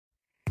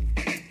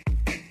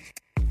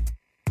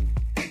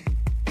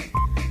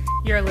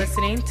You're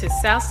listening to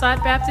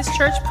Southside Baptist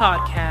Church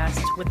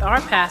Podcast with our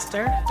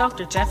pastor,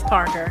 Dr. Jeff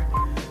Parker.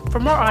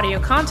 For more audio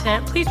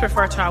content, please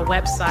refer to our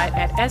website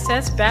at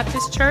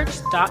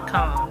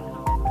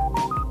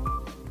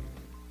ssbaptistchurch.com.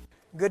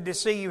 Good to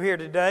see you here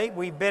today.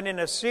 We've been in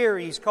a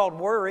series called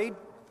Worried,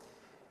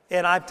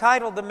 and I've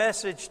titled the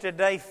message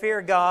today,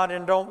 Fear God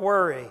and Don't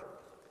Worry.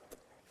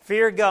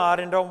 Fear God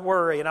and Don't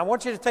Worry. And I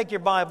want you to take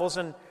your Bibles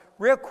and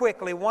real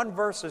quickly, one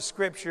verse of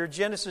Scripture,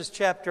 Genesis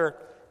chapter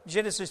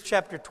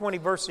 20,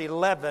 verse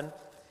 11.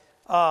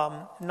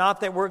 Not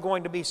that we're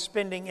going to be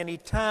spending any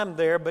time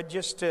there, but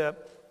just to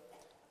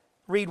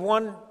read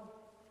one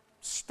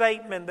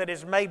statement that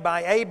is made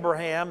by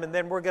Abraham, and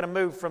then we're going to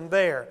move from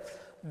there.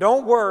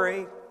 Don't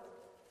worry,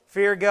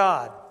 fear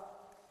God.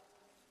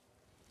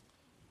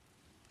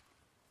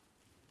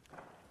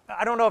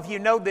 I don't know if you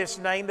know this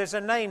name. There's a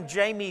name,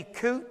 Jamie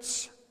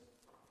Coots.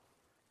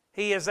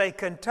 He is a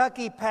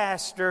Kentucky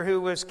pastor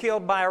who was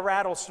killed by a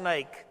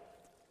rattlesnake.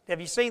 Have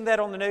you seen that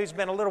on the news? It's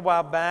been a little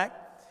while back.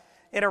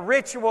 In a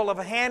ritual of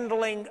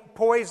handling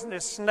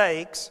poisonous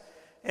snakes,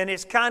 and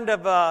it's kind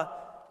of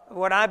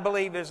what I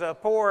believe is a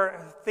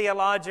poor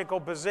theological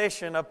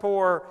position, a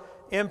poor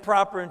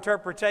improper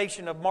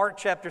interpretation of Mark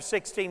chapter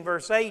 16,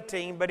 verse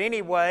 18. But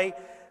anyway,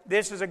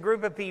 this is a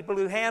group of people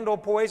who handle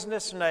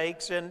poisonous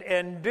snakes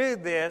and do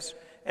this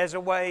as a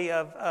way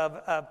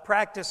of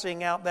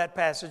practicing out that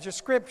passage of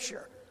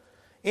Scripture.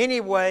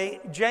 Anyway,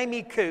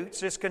 Jamie Coots,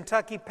 this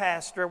Kentucky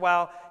pastor,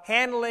 while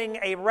handling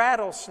a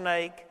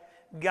rattlesnake,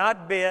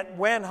 got bit,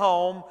 went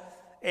home,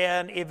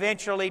 and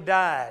eventually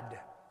died.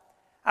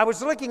 I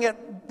was looking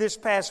at this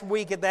past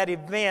week at that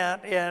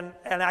event, and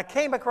I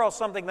came across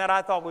something that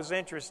I thought was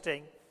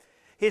interesting.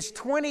 His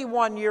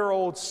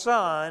 21-year-old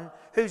son,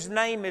 whose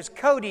name is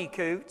Cody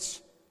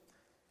Coots,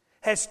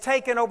 has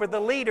taken over the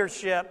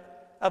leadership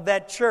of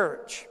that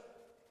church.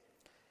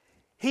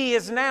 He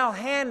is now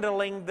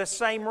handling the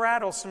same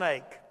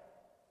rattlesnake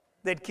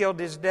that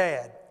killed his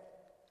dad.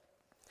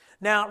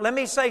 Now, let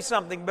me say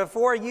something.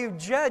 Before you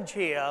judge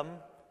him,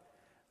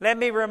 let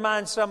me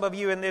remind some of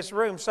you in this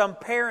room, some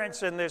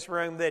parents in this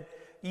room, that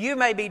you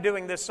may be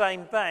doing the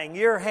same thing.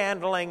 You're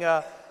handling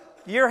a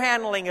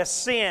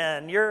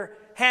sin. You're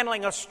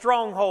handling a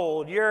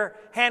stronghold. You're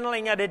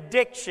handling an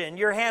addiction.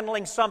 You're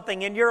handling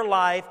something in your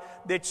life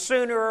that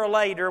sooner or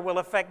later will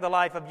affect the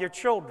life of your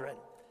children.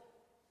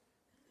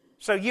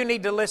 So you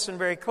need to listen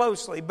very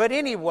closely. But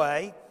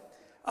anyway,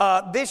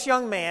 this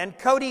young man,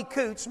 Cody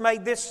Coots,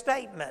 made this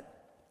statement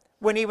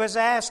when he was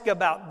asked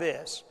about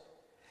this.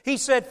 He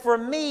said, for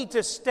me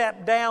to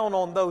step down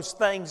on those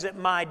things that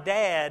my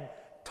dad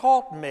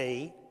taught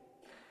me,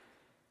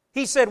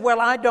 he said, well,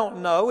 I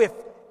don't know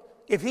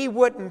if he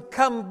wouldn't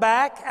come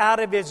back out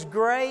of his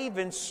grave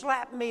and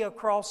slap me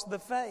across the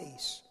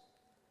face.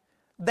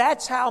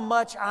 That's how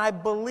much I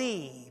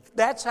believe.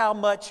 That's how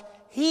much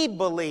he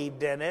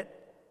believed in it.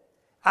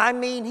 I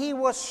mean, he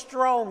was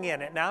strong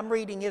in it. Now, I'm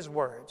reading his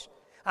words.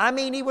 I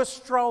mean, he was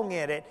strong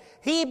in it.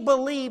 He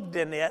believed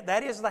in it.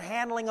 That is the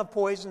handling of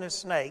poisonous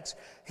snakes.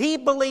 He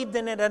believed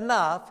in it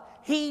enough.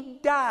 He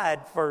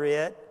died for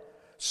it.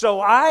 So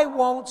I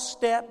won't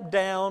step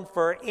down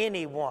for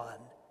anyone.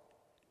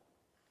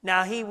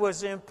 Now, he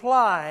was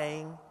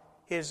implying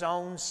his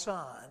own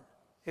son,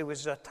 who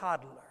was a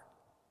toddler.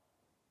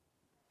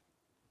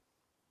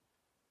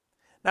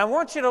 Now, I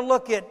want you to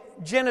look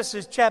at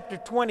Genesis chapter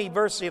 20,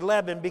 verse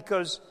 11,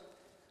 because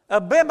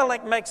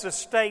Abimelech makes a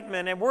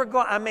statement, and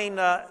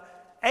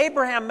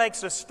Abraham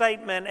makes a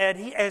statement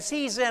as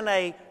he's in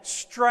a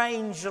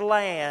strange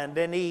land,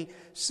 and he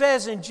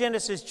says in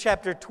Genesis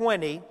chapter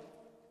 20,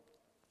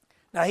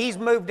 now he's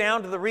moved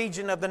down to the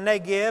region of the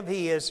Negev.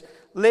 He is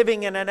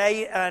living in an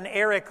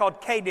area called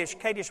Kadesh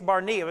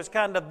Barnea. It was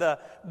kind of the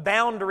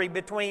boundary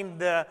between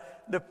the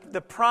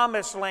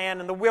promised land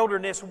and the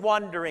wilderness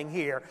wandering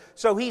here.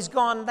 So he's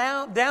gone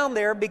down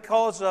there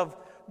because of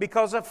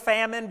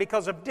famine,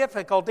 because of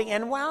difficulty.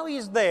 And while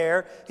he's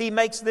there, he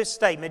makes this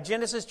statement.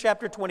 Genesis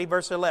chapter 20,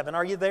 verse 11.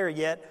 Are you there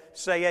yet?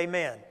 Say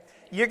amen.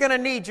 You're going to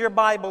need your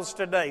Bibles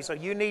today. So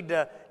you need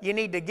to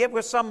get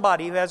with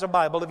somebody who has a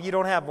Bible if you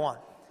don't have one.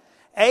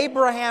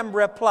 Abraham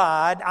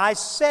replied, I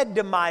said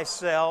to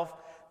myself,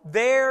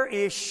 there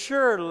is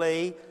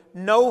surely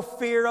no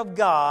fear of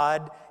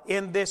God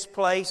in this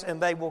place,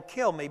 and they will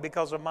kill me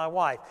because of my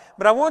wife.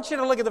 But I want you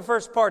to look at the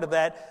first part of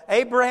that.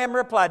 Abraham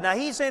replied. Now,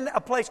 he's in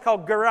a place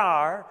called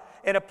Gerar,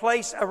 in a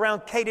place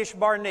around Kadesh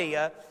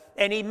Barnea,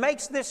 and he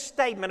makes this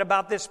statement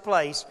about this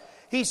place.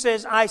 He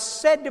says, I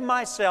said to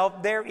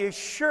myself, there is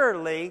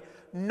surely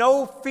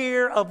no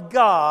fear of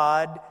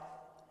God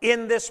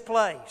in this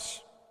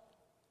place.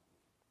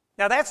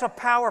 Now, that's a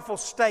powerful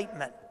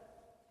statement.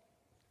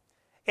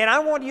 And I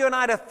want you and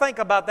I to think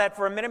about that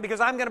for a minute,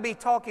 because I'm going to be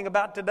talking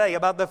about today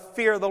about the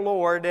fear of the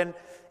Lord. And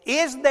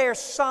is there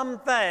some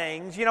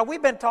things,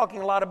 we've been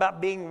talking a lot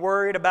about being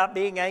worried, about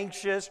being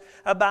anxious,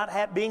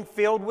 about being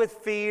filled with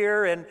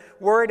fear and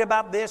worried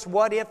about this,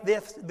 what if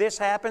this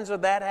happens or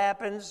that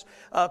happens,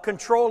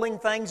 controlling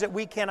things that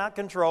we cannot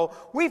control.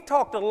 We've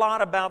talked a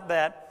lot about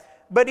that.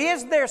 But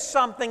is there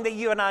something that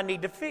you and I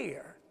need to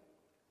fear?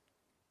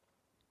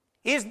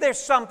 Is there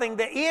something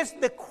that is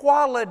the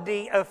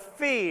quality of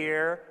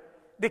fear,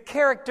 the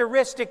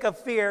characteristic of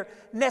fear,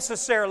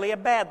 necessarily a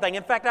bad thing?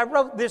 In fact, I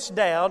wrote this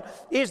down.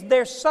 Is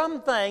there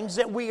some things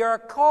that we are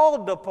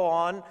called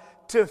upon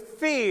to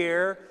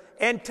fear,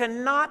 and to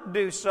not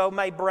do so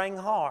may bring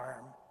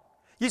harm?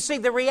 You see,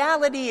 the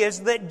reality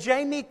is that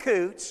Jamie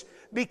Coots,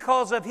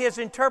 because of his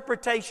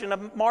interpretation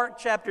of Mark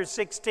chapter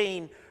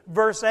 16,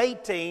 verse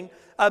 18,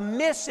 a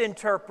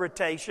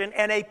misinterpretation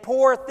and a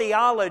poor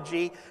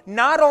theology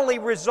not only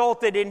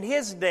resulted in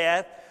his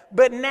death,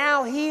 but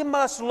now he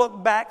must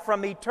look back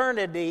from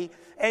eternity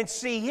and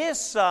see his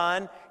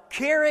son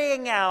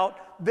carrying out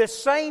the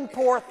same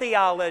poor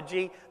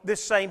theology, the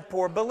same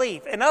poor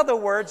belief. In other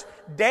words,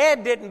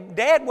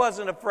 Dad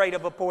wasn't afraid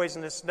of a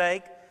poisonous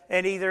snake,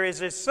 and neither is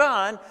his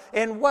son.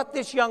 And what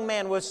this young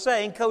man was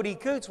saying, Cody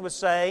Coots was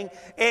saying,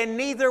 and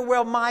neither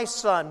will my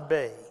son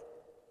be.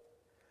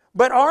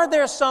 But are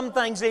there some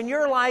things in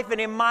your life and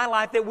in my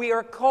life that we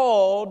are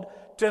called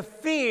to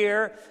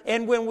fear,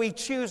 and when we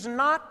choose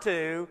not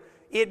to,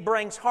 it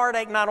brings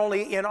heartache not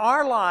only in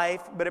our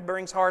life, but it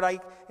brings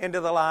heartache into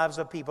the lives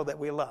of people that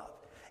we love.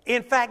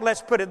 In fact,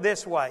 let's put it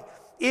this way.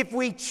 If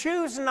we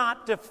choose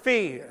not to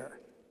fear,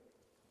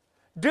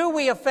 do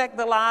we affect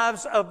the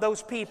lives of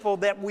those people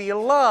that we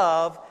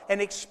love,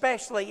 and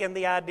especially in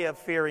the idea of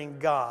fearing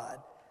God?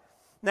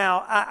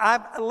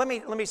 Now, let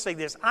me say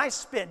this. I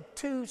spent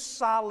 2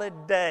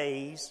 solid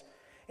days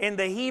in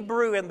the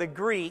Hebrew and the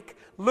Greek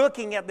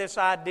looking at this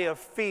idea of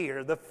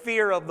fear, the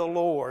fear of the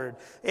Lord.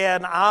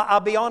 And I'll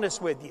be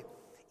honest with you.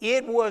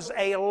 It was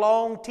a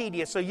long,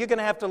 tedious, so you're going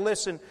to have to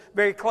listen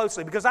very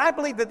closely, because I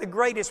believe that the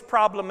greatest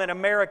problem in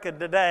America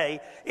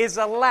today is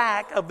a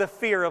lack of the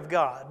fear of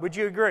God. Would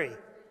you agree?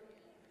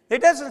 There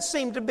doesn't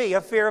seem to be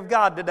a fear of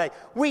God today.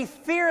 We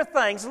fear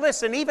things,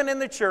 listen, even in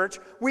the church,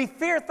 we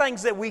fear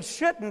things that we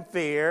shouldn't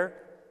fear,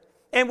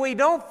 and we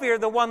don't fear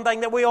the one thing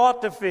that we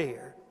ought to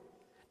fear.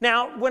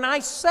 Now, when I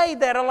say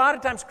that, a lot of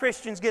times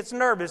Christians get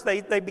nervous.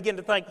 They begin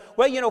to think,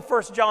 well,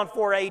 1 John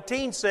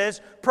 4:18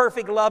 says,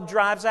 perfect love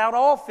drives out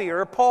all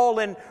fear. Or Paul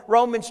in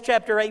Romans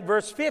chapter 8,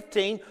 verse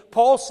 15,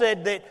 Paul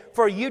said that,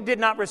 for you did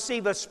not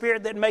receive a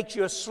spirit that makes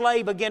you a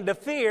slave again to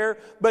fear,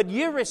 but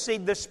you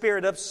received the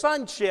spirit of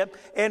sonship,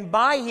 and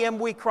by him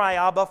we cry,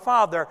 Abba,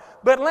 Father.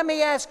 But let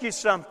me ask you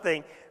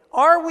something.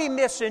 Are we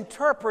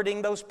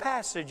misinterpreting those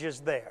passages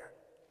there?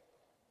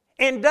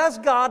 And does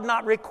God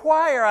not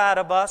require out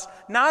of us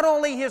not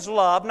only His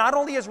love, not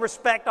only His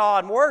respect, awe,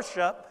 and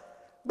worship,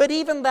 but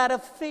even that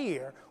of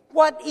fear?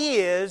 What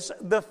is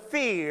the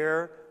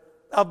fear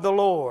of the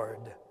Lord?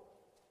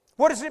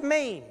 What does it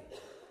mean?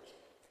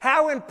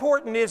 How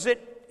important is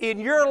it in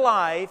your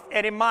life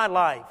and in my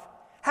life?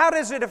 How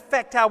does it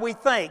affect how we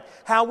think,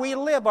 how we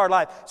live our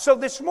life? So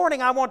this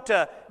morning I want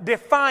to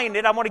define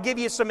it. I want to give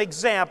you some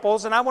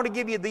examples, and I want to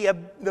give you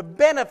the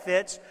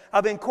benefits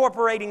of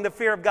incorporating the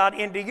fear of God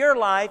into your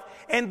life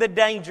and the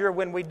danger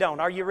when we don't.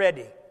 Are you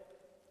ready?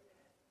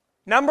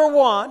 Number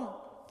 1,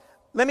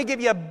 let me give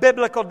you a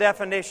biblical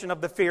definition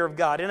of the fear of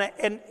God.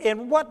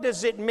 And what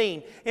does it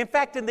mean? In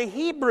fact, in the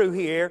Hebrew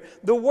here,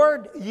 the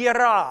word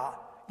yirah,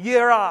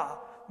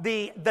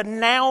 the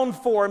noun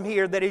form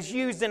here that is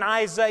used in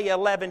Isaiah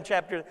 11,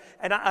 chapter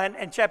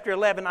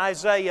 11,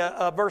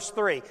 Isaiah verse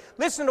 3.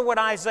 Listen to what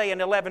Isaiah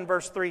 11,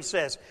 verse 3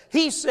 says.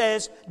 He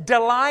says,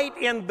 delight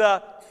in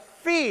the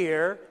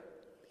fear,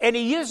 and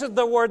he uses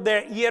the word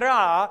there,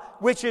 yirah,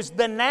 which is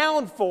the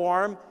noun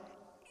form,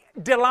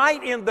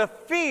 delight in the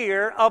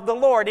fear of the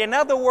Lord. In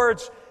other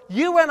words,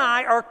 you and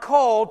I are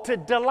called to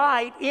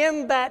delight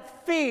in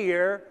that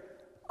fear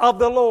of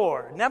the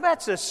Lord. Now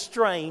that's a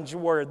strange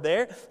word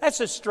there. That's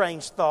a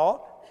strange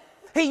thought.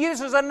 He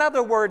uses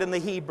another word in the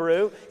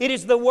Hebrew. It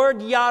is the word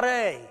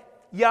yareh.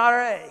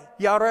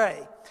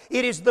 Yareh.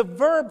 It is the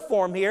verb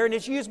form here, and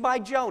it's used by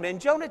Jonah. In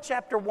Jonah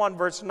chapter 1,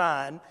 verse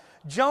 9,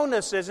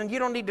 Jonah says, and you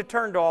don't need to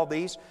turn to all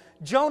these,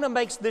 Jonah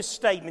makes this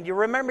statement. You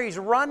remember, he's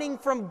running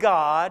from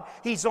God.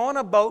 He's on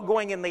a boat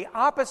going in the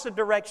opposite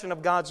direction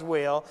of God's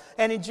will.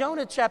 And in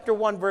Jonah chapter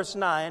 1, verse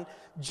 9,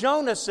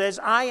 Jonah says,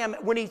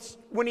 when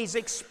he's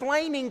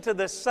explaining to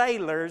the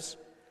sailors,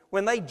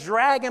 when they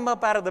drag him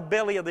up out of the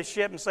belly of the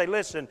ship and say,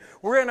 listen,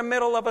 we're in the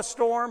middle of a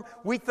storm.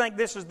 We think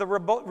this is the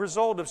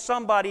result of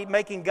somebody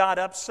making God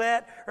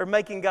upset or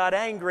making God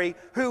angry.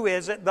 Who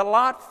is it? The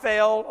lot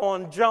fell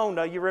on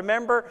Jonah. You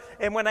remember?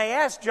 And when they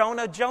asked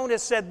Jonah, Jonah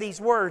said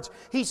these words.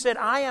 He said,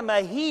 I am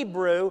a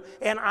Hebrew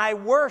and I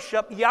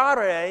worship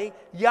Yareh.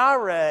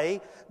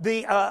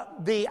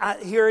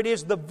 Here it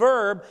is, the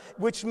verb,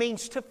 which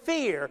means to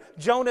fear.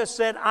 Jonah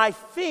said, I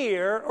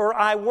fear, or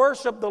I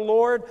worship the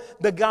Lord,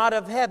 the God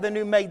of heaven,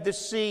 who made the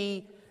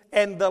sea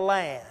and the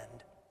land.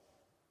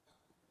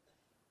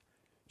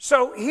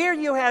 So here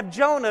you have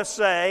Jonah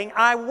saying,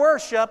 I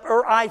worship,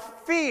 or I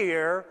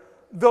fear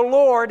the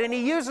Lord, and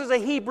he uses a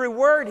Hebrew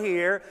word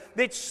here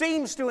that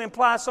seems to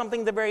imply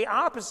something the very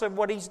opposite of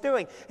what he's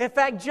doing. In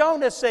fact,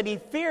 Jonah said he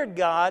feared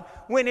God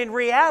when in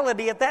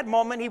reality at that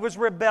moment he was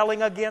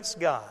rebelling against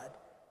God.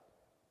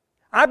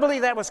 I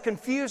believe that was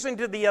confusing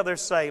to the other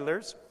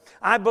sailors.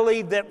 I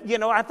believe that,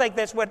 I think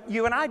that's what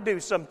you and I do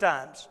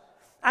sometimes.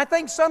 I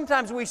think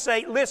sometimes we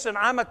say, listen,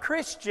 I'm a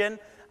Christian,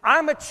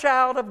 I'm a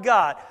child of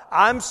God,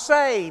 I'm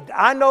saved,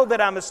 I know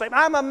that I'm saved,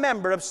 I'm a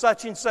member of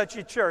such and such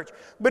a church.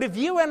 But if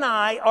you and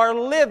I are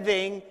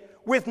living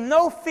with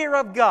no fear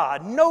of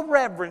God, no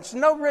reverence,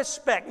 no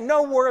respect,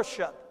 no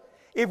worship,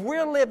 if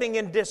we're living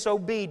in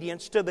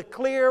disobedience to the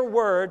clear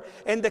word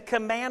and the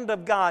command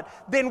of God,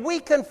 then we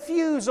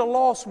confuse a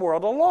lost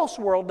world. A lost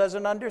world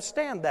doesn't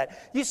understand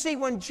that. You see,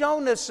 when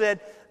Jonah said,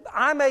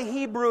 I am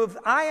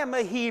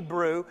a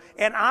Hebrew,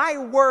 and I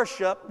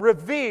worship,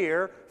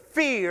 revere,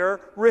 fear,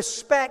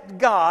 respect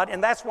God,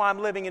 and that's why I'm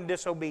living in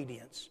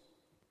disobedience.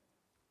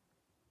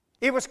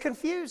 It was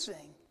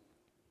confusing.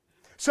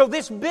 So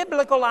this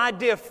biblical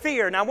idea of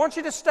fear, and I want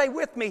you to stay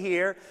with me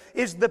here,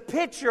 is the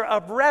picture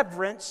of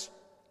reverence,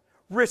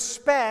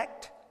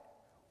 respect,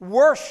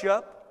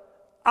 worship,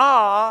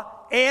 awe,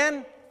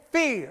 and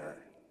fear.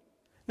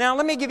 Now,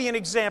 let me give you an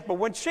example.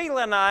 When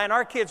Sheila and I and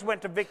our kids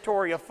went to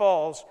Victoria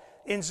Falls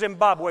in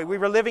Zimbabwe, we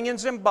were living in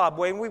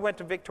Zimbabwe and we went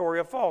to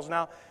Victoria Falls.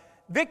 Now,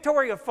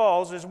 Victoria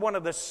Falls is one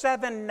of the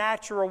 7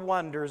 natural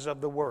wonders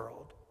of the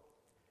world.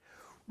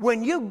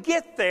 When you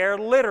get there,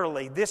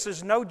 literally, this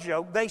is no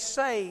joke, they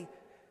say,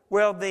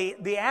 well,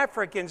 the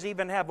Africans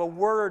even have a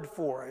word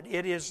for it.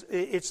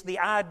 It's the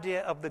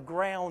idea of the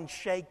ground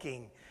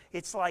shaking.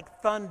 It's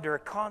like thunder,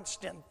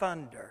 constant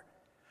thunder.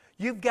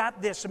 You've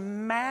got this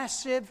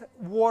massive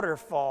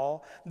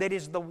waterfall that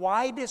is the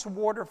widest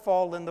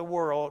waterfall in the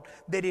world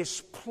that is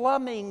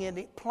plummeting.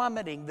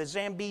 The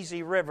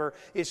Zambezi River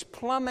is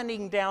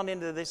plummeting down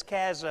into this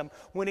chasm.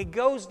 When it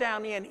goes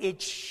down in,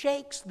 it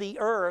shakes the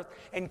earth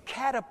and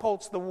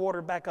catapults the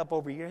water back up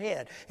over your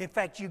head. In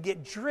fact, you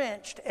get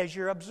drenched as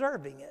you're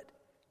observing it.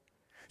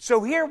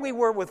 So here we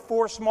were with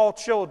 4 small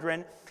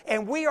children,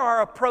 and we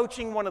are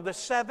approaching one of the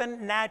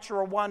 7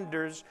 natural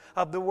wonders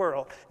of the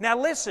world. Now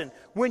listen,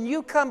 when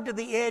you come to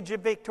the edge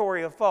of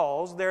Victoria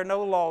Falls, there are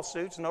no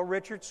lawsuits, no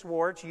Richard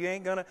Schwartz.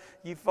 You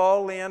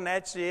fall in,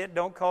 that's it.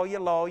 Don't call your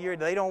lawyer.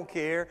 They don't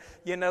care.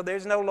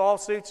 There's no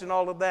lawsuits and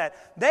all of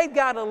that. They've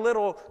got a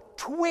little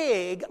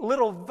twig,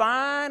 little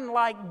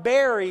vine-like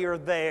barrier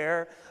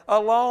there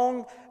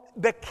along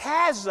the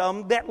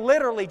chasm that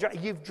literally,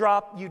 you've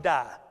dropped, you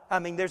die. I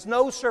mean, there's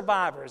no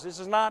survivors. This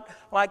is not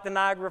like the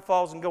Niagara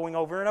Falls and going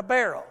over in a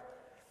barrel.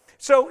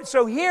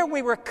 So here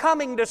we were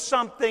coming to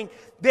something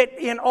that,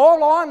 in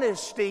all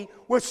honesty,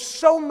 was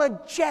so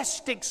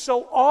majestic,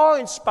 so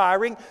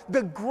awe-inspiring.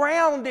 The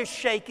ground is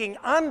shaking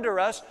under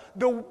us.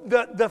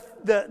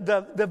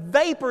 The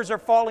vapors are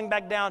falling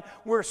back down.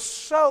 We're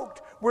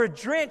soaked. We're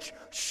drenched.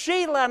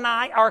 Sheila and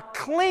I are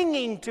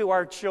clinging to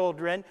our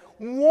children,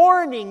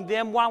 warning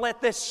them, while at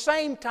the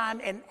same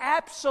time in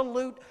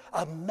absolute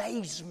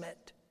amazement.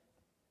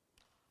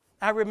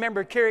 I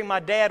remember carrying my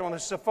dad on a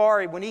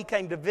safari when he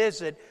came to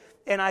visit,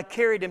 and I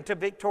carried him to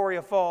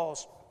Victoria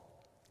Falls.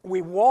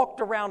 We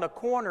walked around a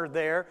corner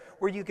there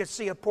where you could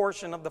see a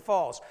portion of the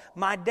falls.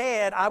 My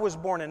dad, I was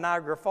born in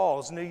Niagara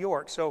Falls, New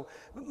York, so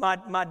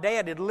my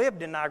dad had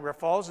lived in Niagara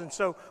Falls, and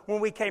so when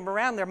we came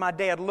around there, my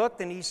dad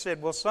looked and he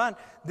said, well, son,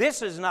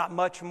 this is not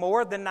much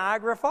more than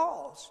Niagara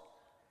Falls.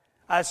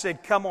 I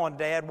said, come on,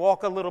 Dad,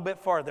 walk a little bit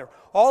farther.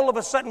 All of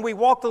a sudden, we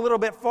walked a little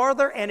bit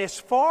farther, and as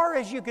far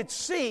as you could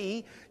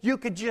see, you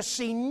could just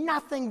see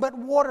nothing but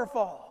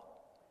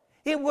waterfall.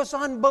 It was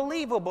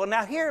unbelievable.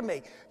 Now, hear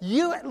me.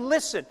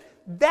 Listen,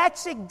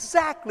 that's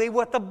exactly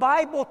what the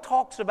Bible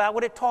talks about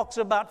when it talks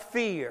about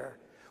fear.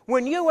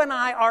 When you and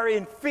I are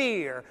in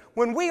fear,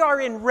 when we are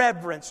in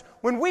reverence,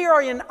 when we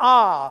are in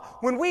awe,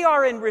 when we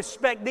are in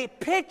respect, the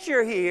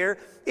picture here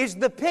is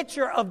the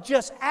picture of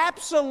just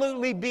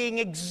absolutely being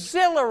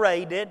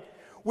exhilarated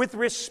with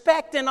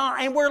respect and awe,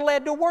 and we're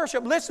led to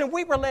worship. Listen,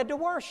 we were led to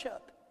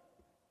worship.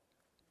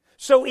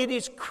 So it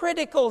is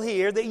critical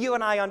here that you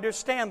and I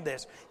understand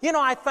this.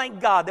 I thank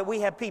God that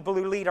we have people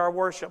who lead our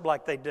worship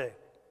like they do.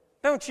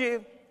 Don't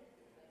you?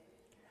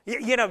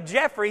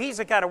 Jeffrey, he's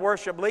the kind of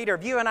worship leader.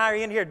 If you and I are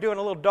in here doing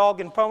a little dog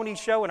and pony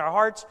show and our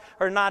hearts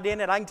are not in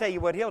it, I can tell you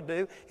what he'll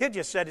do. He'll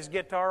just set his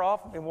guitar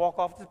off and walk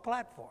off the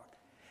platform.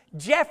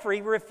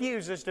 Jeffrey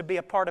refuses to be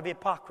a part of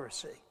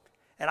hypocrisy.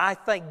 And I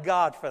thank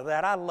God for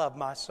that. I love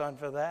my son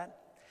for that.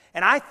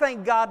 And I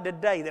thank God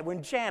today that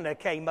when Jana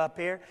came up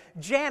here,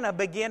 Jana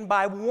began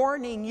by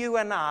warning you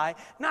and I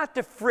not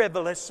to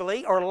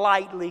frivolously or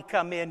lightly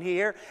come in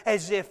here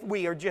as if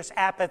we are just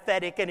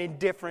apathetic and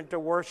indifferent to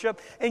worship.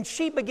 And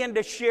she began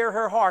to share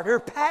her heart, her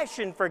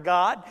passion for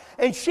God,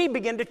 and she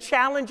began to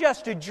challenge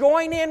us to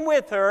join in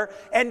with her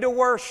and to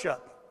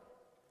worship.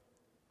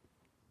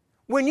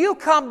 When you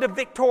come to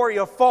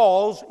Victoria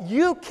Falls,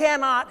 you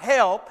cannot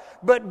help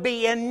but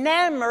be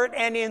enamored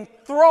and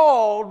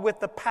enthralled with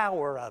the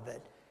power of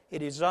it.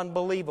 It is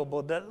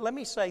unbelievable. Let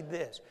me say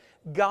this.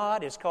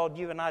 God has called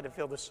you and I to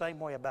feel the same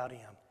way about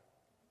Him.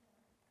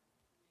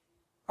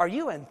 Are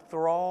you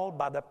enthralled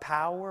by the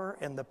power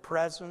and the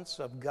presence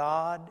of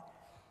God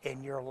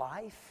in your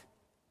life?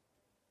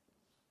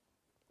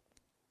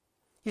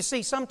 You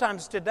see,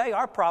 sometimes today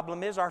our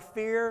problem is our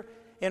fear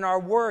in our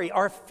worry.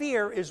 Our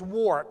fear is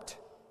warped.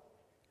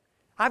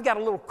 I've got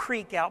a little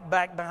creek out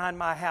back behind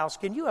my house.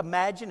 Can you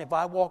imagine if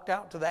I walked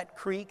out to that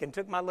creek and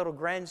took my little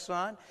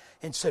grandson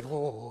and said,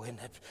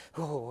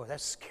 "Whoa,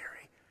 that's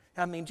scary."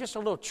 I mean, just a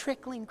little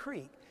trickling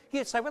creek.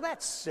 He'd say, "Well,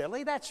 that's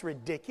silly. That's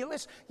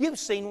ridiculous. You've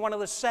seen one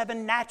of the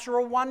 7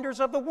 natural wonders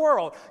of the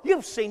world.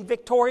 You've seen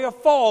Victoria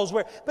Falls."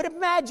 But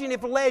imagine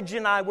if Ledge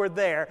and I were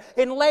there,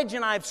 and Ledge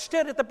and I have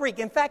stood at the brink.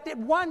 In fact, at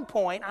one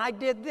point, I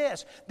did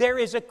this. There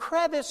is a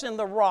crevice in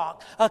the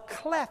rock, a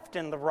cleft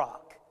in the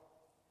rock.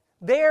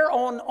 There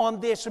on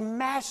this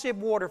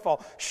massive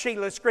waterfall,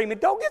 Sheila's screaming,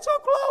 "Don't get so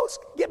close!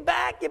 Get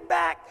back, get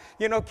back!"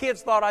 You know,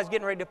 kids thought I was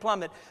getting ready to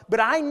plummet. But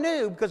I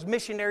knew, because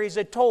missionaries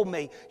had told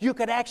me, you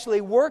could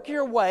actually work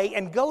your way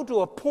and go to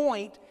a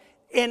point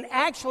and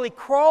actually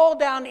crawl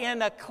down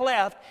in a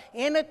cleft,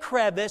 in a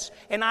crevice,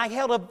 and I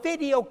held a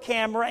video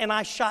camera and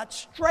I shot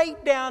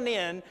straight down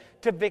in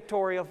to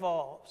Victoria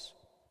Falls.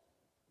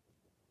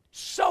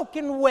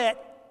 Soaking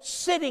wet,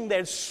 sitting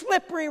there,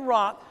 slippery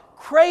rock,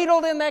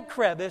 cradled in that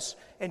crevice,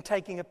 and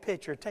taking a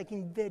picture,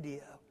 taking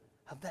video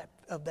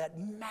of that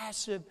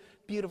massive,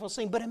 beautiful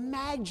scene. But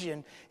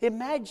imagine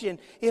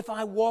if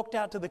I walked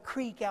out to the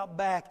creek out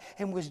back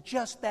and was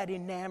just that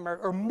enamored,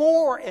 or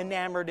more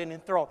enamored and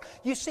enthralled.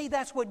 You see,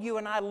 that's what you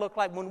and I look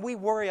like when we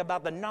worry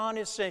about the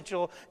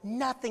non-essential,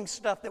 nothing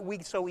stuff that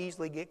we so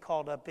easily get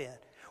caught up in.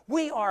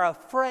 We are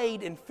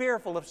afraid and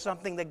fearful of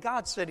something that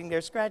God's sitting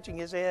there scratching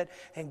His head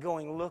and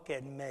going, "Look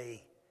at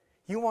me."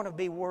 You want to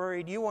be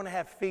worried, you want to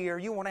have fear,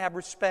 you want to have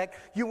respect,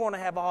 you want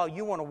to have awe,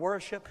 you want to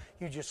worship,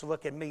 you just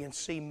look at me and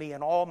see me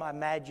in all my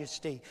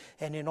majesty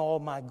and in all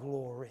my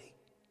glory.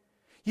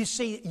 You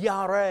see,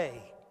 Yareh,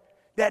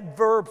 that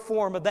verb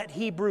form of that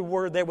Hebrew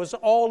word there was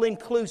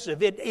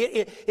all-inclusive.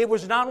 It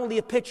was not only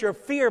a picture of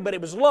fear, but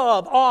it was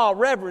love, awe,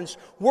 reverence,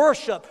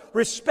 worship,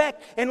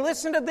 respect. And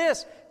listen to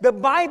this, the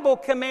Bible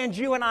commands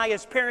you and I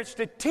as parents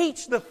to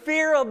teach the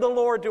fear of the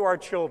Lord to our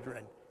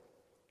children.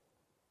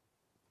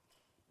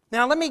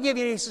 Now, let me give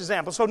you these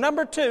examples. So,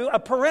 number 2, a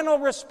parental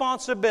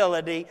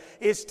responsibility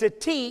is to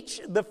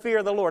teach the fear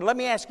of the Lord. Let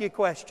me ask you a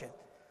question.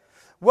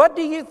 What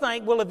do you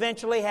think will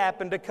eventually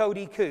happen to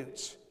Cody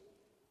Coots?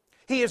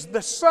 He is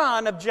the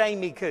son of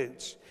Jamie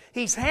Coots.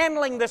 He's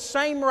handling the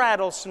same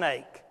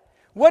rattlesnake.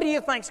 What do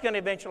you think is going to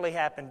eventually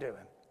happen to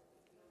him?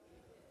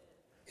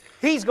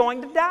 He's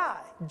going to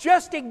die,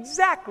 just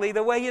exactly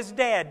the way his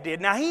dad did.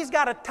 Now, he's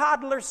got a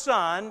toddler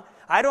son.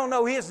 I don't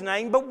know his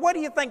name, but what do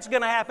you think is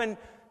going to happen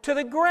to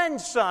the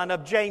grandson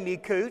of Jamie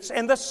Coots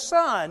and the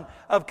son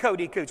of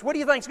Cody Coots? What do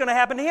you think is going to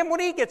happen to him when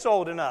he gets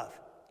old enough?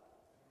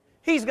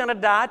 He's going to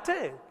die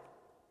too.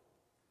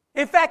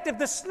 In fact, if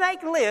the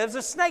snake lives,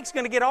 the snake's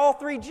going to get all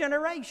 3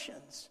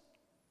 generations.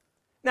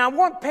 Now, I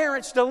want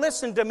parents to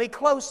listen to me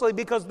closely,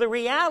 because the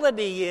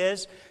reality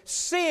is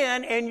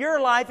sin in your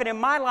life and in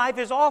my life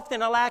is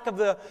often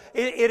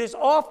it is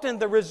often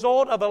the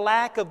result of a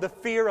lack of the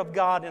fear of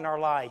God in our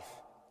life.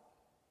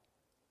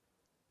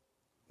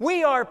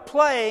 We are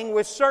playing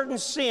with certain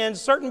sins,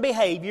 certain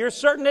behaviors,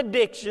 certain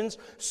addictions,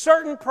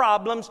 certain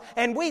problems,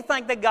 and we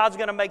think that God's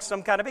going to make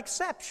some kind of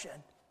exception.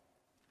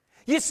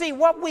 You see,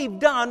 what we've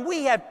done,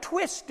 we have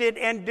twisted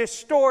and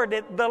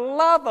distorted the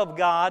love of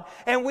God,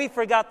 and we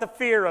forgot the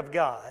fear of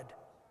God.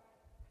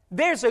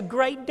 There's a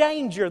great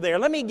danger there.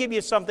 Let me give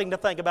you something to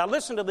think about.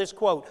 Listen to this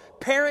quote.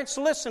 Parents,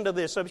 listen to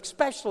this,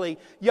 especially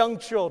young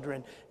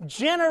children.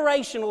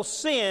 Generational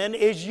sin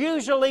is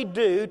usually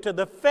due to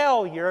the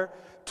failure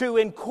to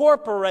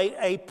incorporate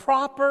a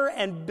proper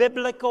and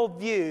biblical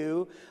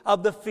view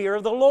of the fear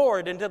of the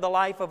Lord into the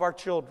life of our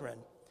children.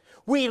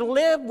 We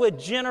live with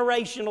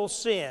generational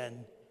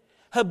sin,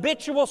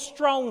 habitual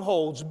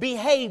strongholds,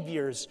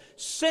 behaviors,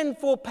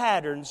 sinful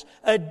patterns,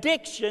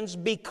 addictions,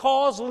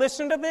 because,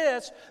 listen to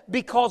this,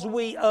 because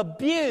we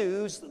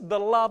abuse the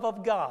love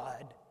of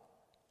God.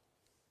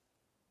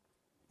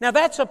 Now,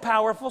 that's a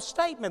powerful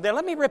statement there.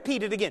 Let me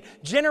repeat it again.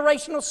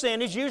 Generational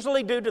sin is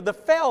usually due to the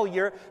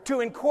failure to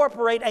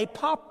incorporate a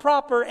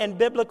proper and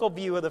biblical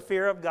view of the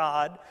fear of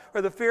God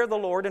or the fear of the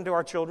Lord into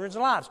our children's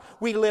lives.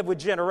 We live with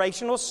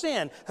generational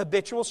sin,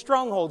 habitual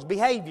strongholds,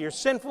 behaviors,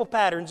 sinful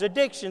patterns,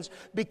 addictions,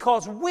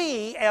 because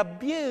we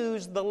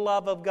abuse the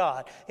love of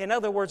God. In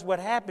other words,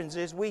 what happens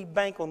is we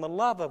bank on the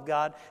love of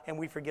God and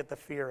we forget the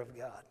fear of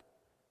God,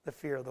 the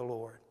fear of the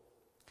Lord.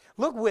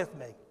 Look with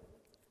me.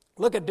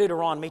 Look at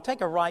Deuteronomy.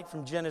 Take a right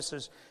from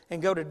Genesis and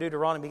go to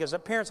Deuteronomy, because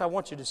parents, I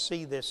want you to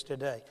see this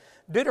today.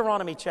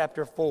 Deuteronomy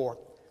chapter 4.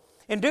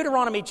 In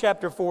Deuteronomy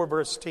chapter 4,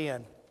 verse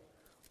 10,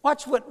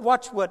 watch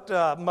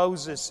what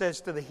Moses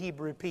says to the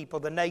Hebrew people,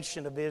 the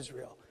nation of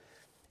Israel.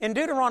 In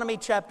Deuteronomy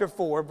chapter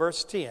 4,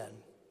 verse 10,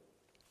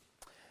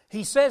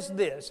 he says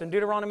this, in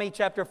Deuteronomy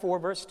chapter 4,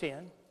 verse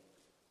 10,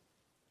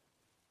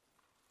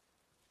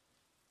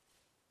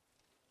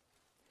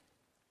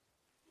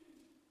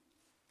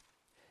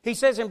 he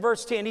says in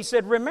verse 10, he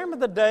said, remember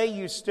the day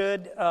you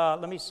stood,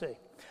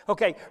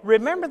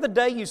 remember the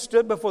day you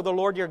stood before the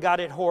Lord your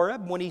God at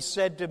Horeb, when He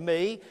said to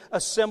me,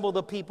 assemble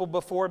the people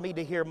before me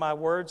to hear my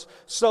words,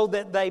 so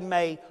that they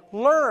may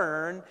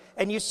learn.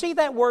 And you see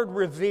that word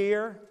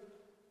revere?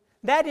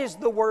 That is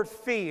the word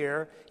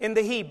fear in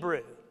the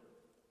Hebrew.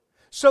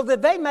 So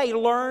that they may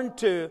learn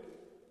to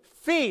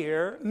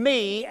fear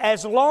me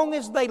as long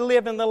as they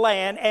live in the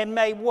land, and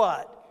may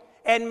what?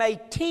 And may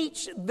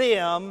teach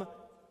them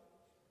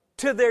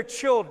to their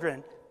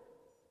children.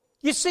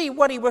 You see,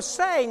 what he was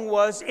saying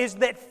is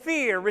that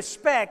fear,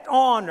 respect,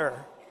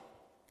 honor,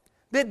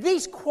 that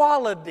these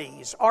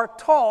qualities are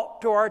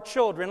taught to our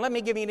children. Let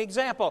me give you an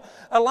example.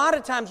 A lot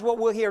of times what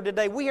we'll hear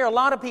today, we hear a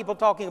lot of people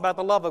talking about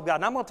the love of God.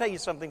 And I'm going to tell you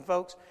something,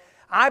 folks.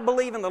 I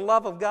believe in the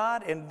love of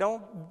God, and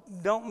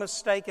don't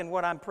mistake in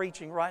what I'm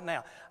preaching right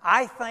now.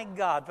 I thank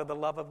God for the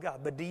love of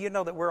God. But do you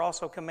know that we're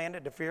also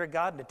commanded to fear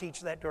God and to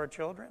teach that to our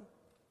children?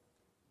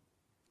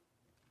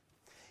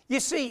 You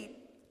see,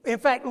 in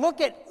fact,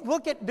 look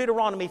at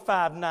Deuteronomy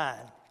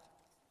 5:9.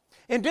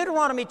 In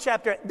Deuteronomy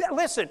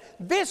listen,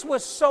 this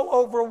was so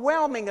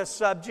overwhelming a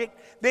subject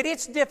that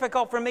it's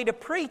difficult for me to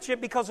preach it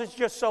because there's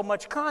just so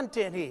much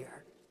content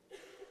here.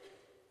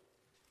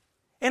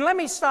 And let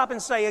me stop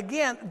and say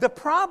again, the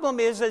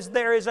problem is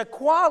there is a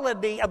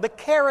quality of the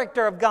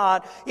character of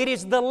God. It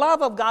is the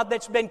love of God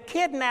that's been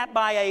kidnapped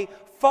by a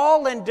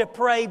fallen,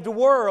 depraved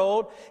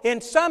world.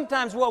 And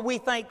sometimes what we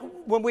think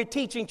when we're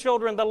teaching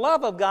children the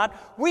love of God,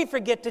 we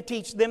forget to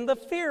teach them the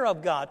fear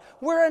of God.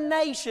 We're a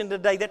nation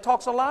today that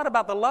talks a lot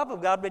about the love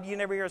of God, but you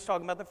never hear us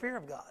talking about the fear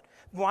of God.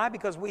 Why?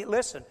 Because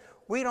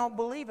we don't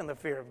believe in the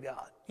fear of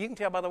God. You can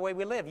tell by the way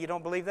we live. You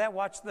don't believe that?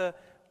 Watch the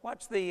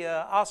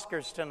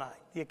Oscars tonight,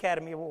 the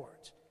Academy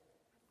Awards.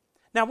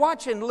 Now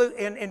watch in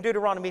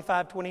Deuteronomy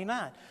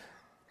 5:29.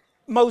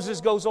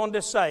 Moses goes on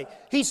to say,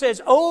 he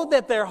says, "Oh,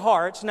 that their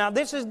hearts," now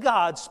this is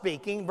God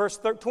speaking, verse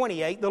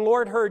 28, "The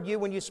Lord heard you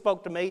when you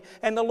spoke to me,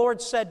 and the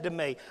Lord said to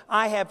me,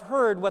 I have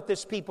heard what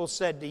this people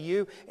said to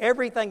you.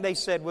 Everything they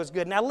said was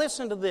good." Now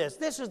listen to this.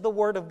 This is the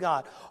word of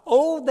God.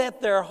 "Oh,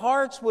 that their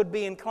hearts would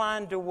be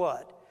inclined to"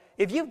 what?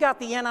 If you've got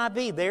the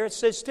NIV there, it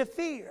says to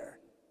fear.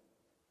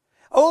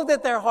 "Oh,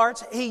 that their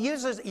hearts," he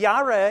uses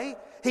yareh.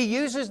 He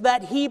uses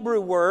that Hebrew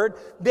word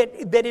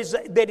that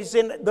is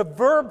in the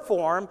verb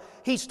form.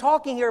 He's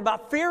talking here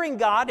about fearing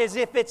God as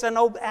if it's an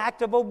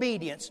act of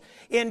obedience.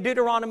 In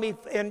Deuteronomy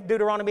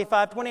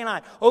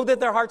 5:29, "Oh, that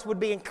their hearts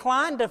would be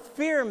inclined to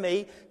fear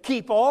me,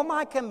 keep all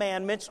my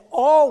commandments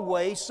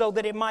always, so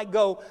that it might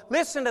go,"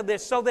 listen to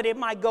this, "so that it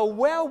might go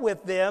well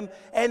with them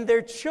and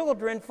their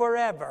children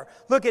forever."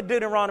 Look at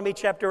Deuteronomy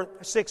chapter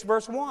 6,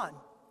 verse 1.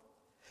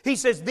 He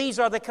says, "These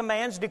are the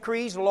commands,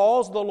 decrees,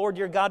 laws the Lord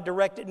your God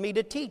directed me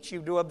to teach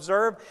you, to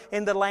observe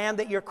in the land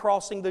that you're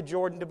crossing the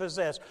Jordan to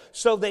possess,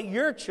 so that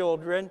your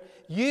children,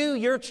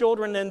 your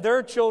children, and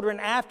their children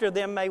after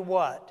them may"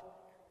 what?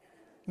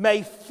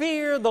 "May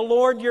fear the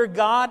Lord your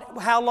God."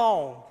 How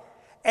long?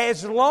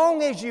 "As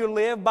long as you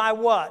live," by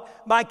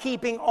what? "By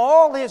keeping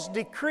all His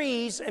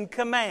decrees and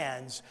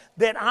commands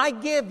that I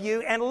give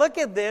you," and look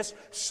at this,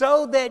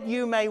 "so that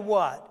you may"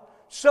 what?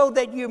 "So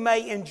that you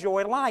may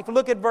enjoy life."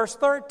 Look at verse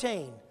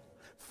 13.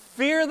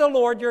 "Fear the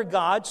Lord your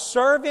God,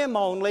 serve Him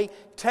only,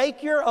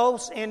 take your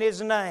oaths in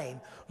His name."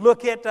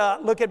 Look at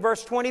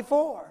verse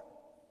 24.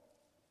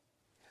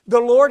 "The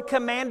Lord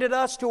commanded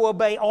us to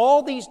obey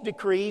all these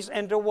decrees,"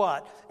 and to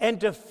what? "And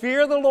to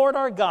fear the Lord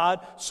our God,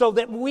 so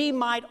that we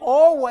might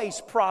always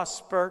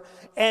prosper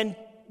and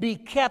be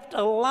kept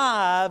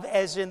alive,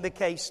 as in the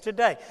case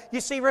today."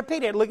 You see,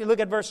 repeat it. Look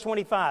at verse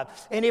 25.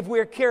 "And if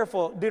we're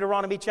careful,"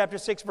 Deuteronomy chapter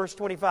 6, verse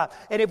 25,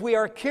 "and if we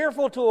are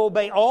careful to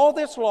obey all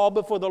this law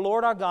before the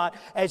Lord our God,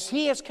 as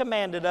He has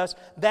commanded us,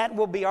 that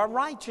will be our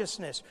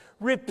righteousness."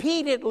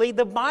 Repeatedly,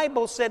 the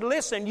Bible said,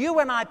 listen, you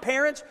and I,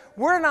 parents,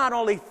 we're not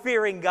only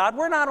fearing God,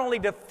 we're not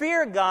only to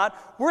fear God,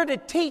 we're to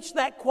teach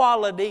that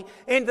quality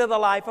into the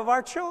life of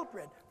our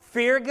children.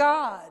 Fear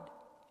God.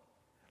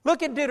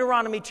 Look at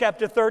Deuteronomy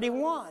chapter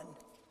 31.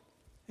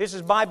 This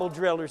is Bible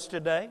drillers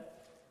today.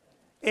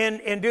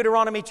 In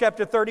Deuteronomy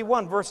chapter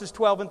 31, verses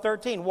 12 and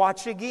 13.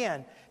 Watch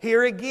again.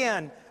 Here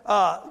again,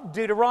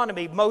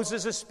 Deuteronomy.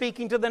 Moses is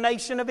speaking to the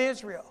nation of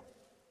Israel.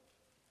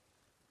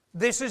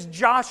 This is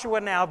Joshua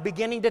now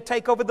beginning to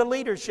take over the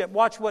leadership.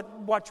 Watch what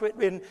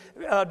in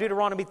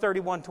Deuteronomy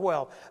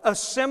 31:12.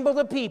 "Assemble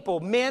the people,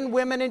 men,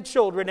 women, and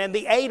children, and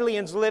the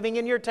aliens living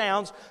in your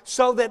towns,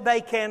 so that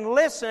they can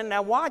listen,"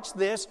 now watch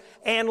this,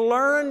 "and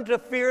learn to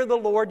fear the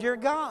Lord your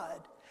God,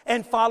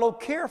 and follow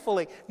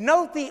carefully."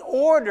 Note the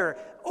order.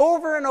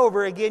 Over and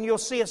over again, you'll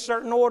see a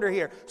certain order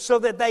here. "So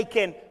that they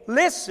can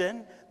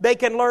listen, they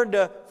can learn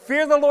to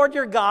fear the Lord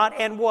your God,"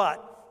 and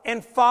what?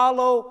 "And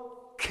follow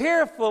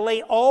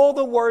carefully all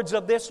the words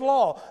of this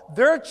law."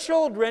 Their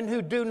children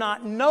who do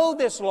not know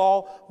this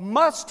law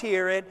must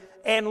hear it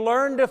and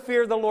learn to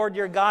fear the Lord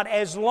your God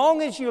as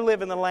long as you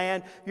live in the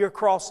land you're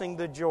crossing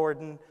the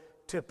Jordan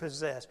to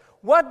possess.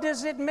 What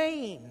does it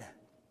mean?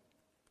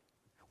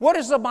 What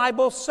is the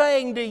Bible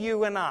saying to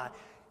you and I?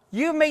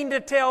 You mean to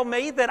tell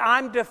me that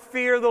I'm to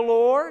fear the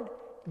Lord?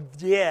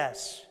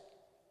 Yes.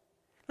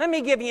 Let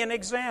me give you an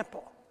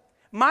example.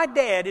 My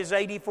dad is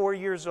 84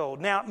 years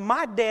old. Now,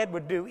 my dad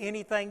would do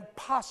anything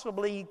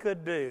possibly he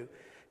could do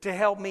to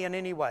help me in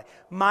any way.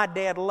 My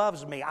dad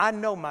loves me. I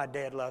know my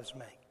dad loves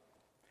me.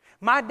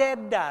 My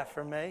dad died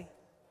for me.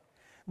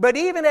 But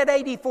even at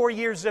 84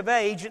 years of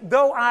age,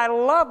 though I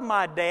love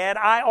my dad,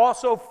 I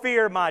also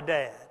fear my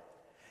dad.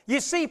 You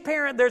see,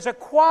 parent, there's a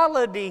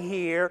quality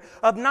here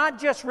of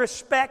not just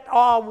respect,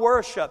 awe,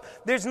 worship.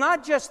 There's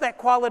not just that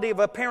quality of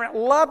a parent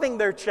loving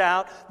their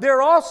child.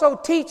 They're also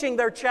teaching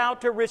their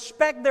child to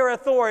respect their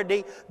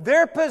authority,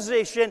 their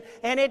position,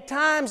 and at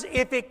times,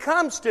 if it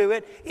comes to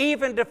it,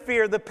 even to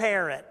fear the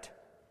parent.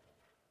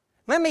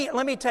 Let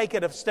me take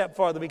it a step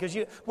farther because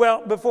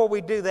before we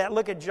do that,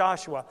 look at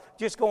Joshua.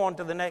 Just go on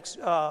to the next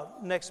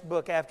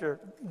book after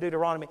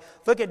Deuteronomy.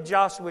 Look at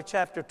Joshua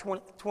chapter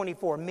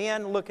 24.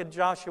 Men, look at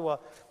Joshua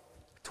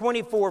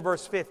 24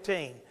 verse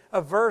 15.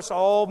 A verse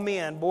all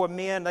men,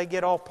 they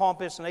get all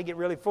pompous and they get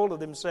really full of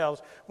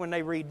themselves when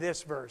they read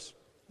this verse.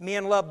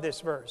 Men love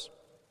this verse.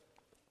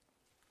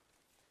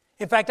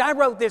 In fact, I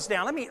wrote this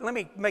down. Let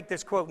me make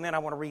this quote and then I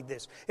want to read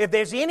this. If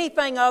there's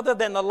anything other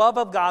than the love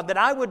of God that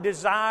I would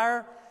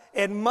desire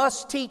and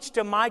must teach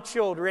to my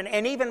children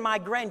and even my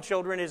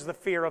grandchildren is the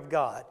fear of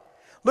God.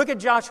 Look at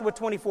Joshua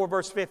 24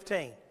 verse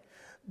 15.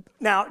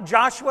 Now,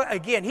 Joshua,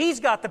 again,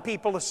 he's got the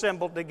people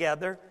assembled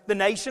together, the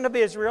nation of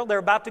Israel. They're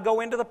about to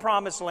go into the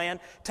promised land,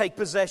 take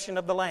possession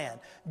of the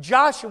land.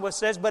 Joshua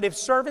says, but if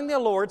serving the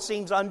Lord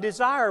seems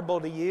undesirable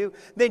to you,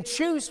 then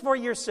choose for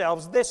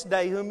yourselves this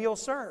day whom you'll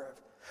serve.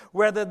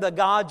 Whether the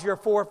gods your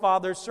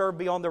forefathers served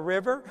beyond the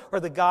river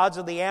or the gods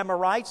of the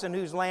Amorites in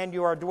whose land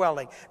you are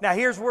dwelling. Now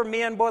here's where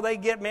men,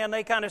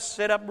 they kind of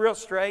sit up real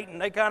straight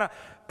and they kind of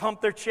pump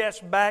their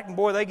chest back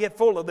and they get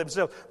full of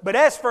themselves.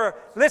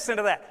 Listen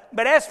to that.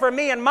 But as for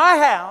me and my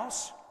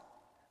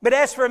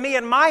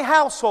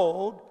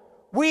household,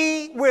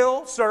 we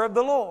will serve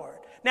the Lord.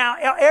 Now,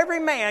 every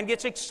man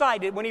gets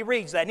excited when he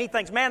reads that and he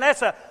thinks, man, that's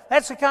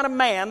the kind of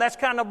man, that's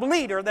the kind of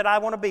leader that I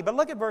want to be. But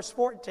look at verse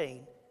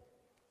 14.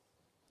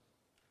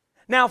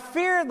 Now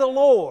fear the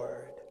Lord.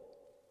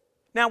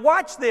 Now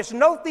watch this.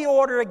 Note the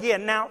order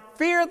again. Now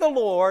fear the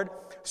Lord.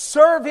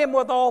 Serve Him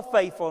with all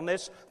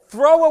faithfulness.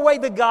 Throw away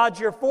the gods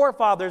your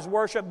forefathers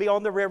worshiped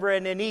beyond the river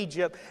and in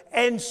Egypt.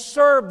 And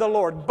serve the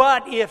Lord.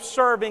 But if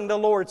serving the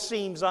Lord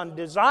seems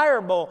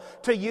undesirable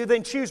to you,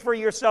 then choose for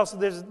yourselves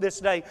this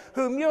day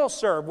whom you'll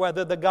serve.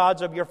 Whether the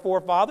gods of your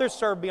forefathers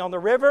served beyond the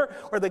river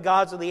or the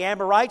gods of the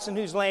Amorites in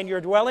whose land you're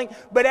dwelling.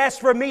 But as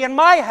for me and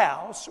my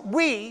house,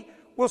 we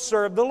will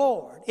serve the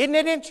Lord. Isn't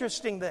it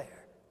interesting there?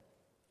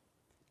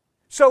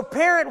 So,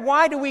 parent,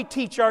 why do we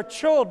teach our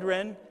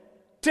children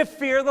to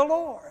fear the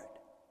Lord?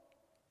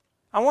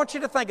 I want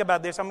you to think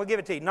about this. I'm going to give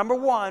it to you. Number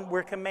one,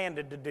 we're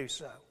commanded to do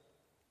so.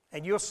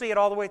 And you'll see it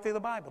all the way through the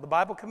Bible. The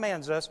Bible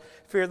commands us to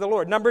fear the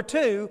Lord. Number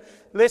two,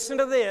 listen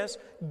to this.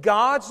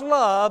 God's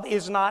love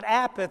is not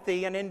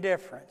apathy and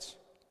indifference.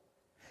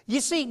 You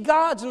see,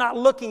 God's not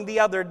looking the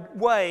other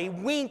way,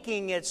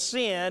 winking at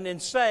sin and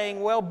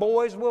saying, well,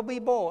 boys will be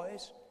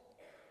boys.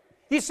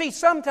 You see,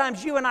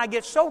 sometimes you and I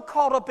get so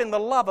caught up in the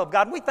love of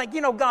God. We think,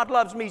 God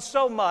loves me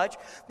so much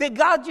that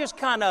God just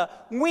kind of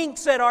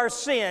winks at our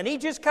sin. He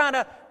just kind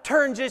of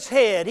turns His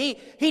head.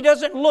 He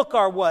doesn't look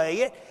our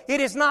way.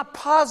 It is not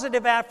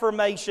positive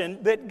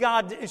affirmation that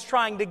God is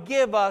trying to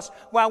give us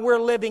while we're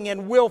living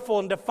in willful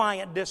and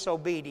defiant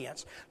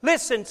disobedience.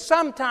 Listen,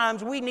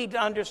 sometimes we need to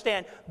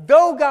understand,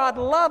 though God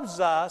loves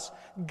us,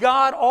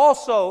 God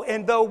also,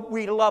 and though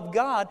we love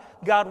God,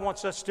 God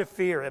wants us to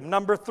fear Him.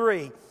 Number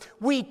three,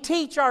 we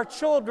teach our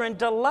children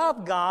to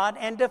love God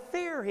and to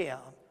fear Him.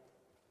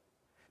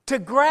 To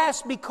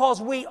grasp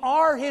because we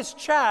are His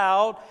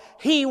child,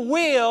 He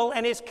will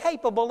and is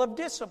capable of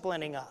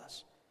disciplining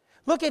us.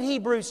 Look at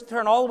Hebrews,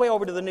 turn all the way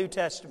over to the New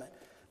Testament.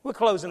 We'll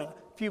close in a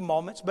few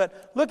moments,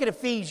 but look at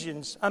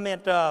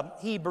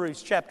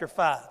Hebrews chapter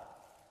 5.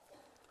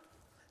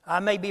 I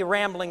may be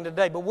rambling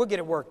today, but we'll get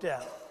it worked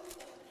out.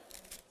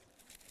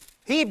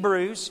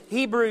 Hebrews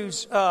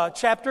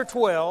chapter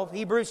 12,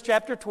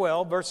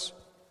 verses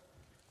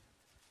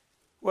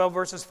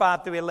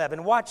 5 through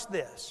 11. Watch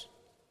this.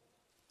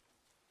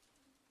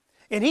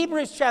 In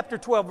Hebrews chapter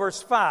 12,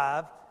 verse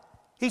 5,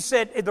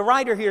 the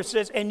writer here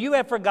says, and you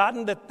have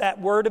forgotten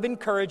that word of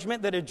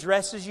encouragement that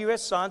addresses you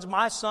as sons.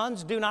 My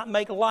sons, do not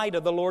make light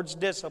of the Lord's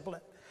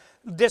discipline,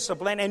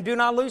 and do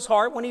not lose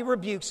heart when He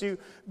rebukes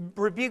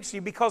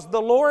you, because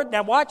the Lord,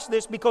 now watch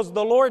this, because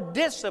the Lord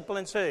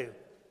disciplines who?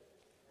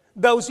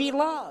 Those He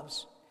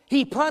loves.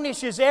 He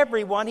punishes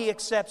everyone He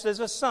accepts as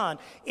a son.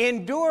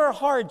 Endure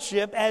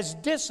hardship as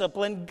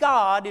discipline.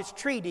 God is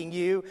treating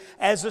you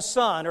as a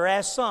son or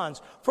as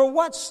sons. For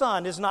what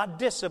son is not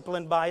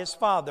disciplined by his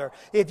father?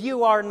 If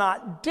you are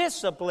not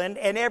disciplined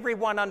and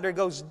everyone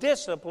undergoes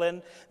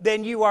discipline,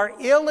 then you are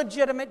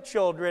illegitimate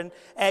children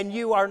and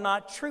you are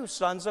not true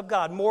sons of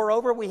God.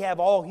 Moreover, we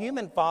have all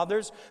human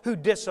fathers who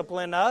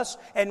discipline us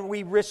and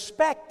we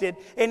respect it.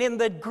 And in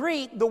the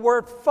Greek, the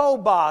word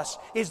phobos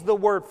is the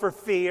word for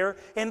fear.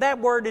 And that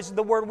word is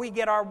the word we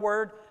get our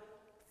word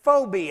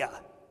phobia.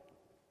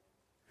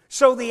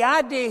 So the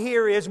idea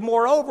here is,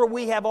 moreover,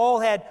 we have all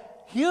had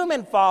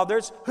human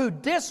fathers who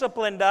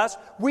disciplined us,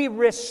 we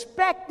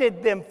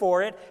respected them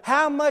for it.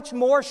 How much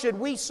more should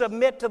we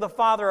submit to the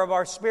Father of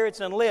our spirits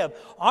and live?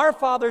 Our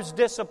fathers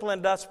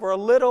disciplined us for a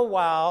little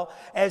while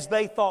as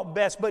they thought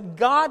best, but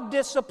God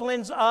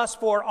disciplines us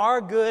for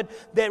our good,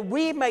 that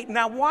we may,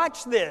 now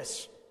watch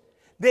this,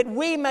 that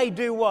we may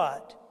do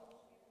what?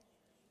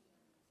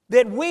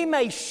 That we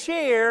may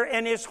share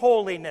in His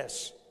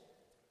holiness.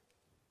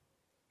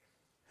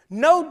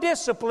 No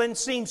discipline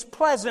seems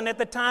pleasant at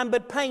the time,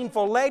 but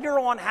painful. Later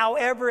on,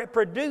 however, it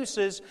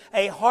produces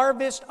a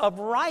harvest of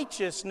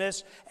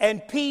righteousness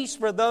and peace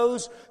for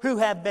those who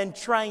have been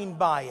trained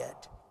by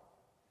it.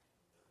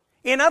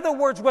 In other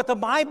words, what the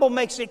Bible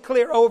makes it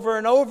clear over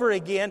and over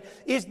again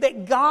is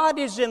that God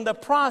is in the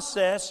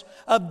process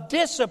of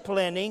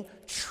disciplining,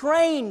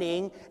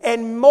 training,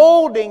 and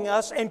molding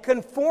us and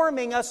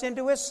conforming us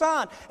into His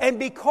Son. And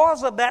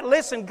because of that,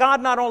 listen,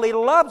 God not only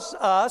loves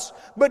us,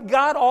 but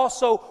God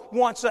also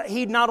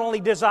He not only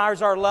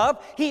desires our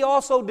love, He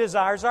also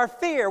desires our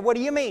fear. What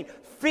do you mean?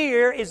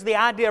 Fear is the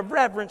idea of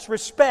reverence,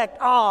 respect,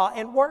 awe,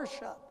 and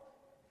worship.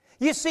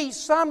 You see,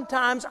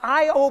 sometimes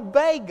I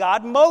obey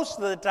God, most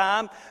of the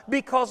time,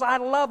 because I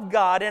love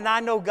God and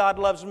I know God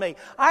loves me.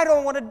 I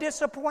don't want to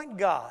disappoint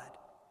God.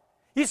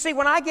 You see,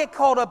 when I get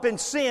caught up in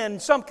sin,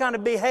 some kind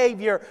of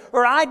behavior,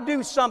 or I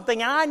do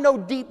something, and I know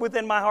deep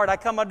within my heart I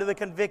come under the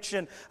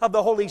conviction of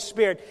the Holy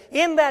Spirit,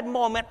 in that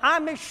moment,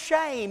 I'm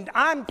ashamed.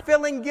 I'm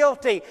feeling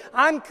guilty.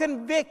 I'm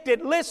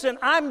convicted. Listen,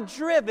 I'm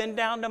driven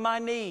down to my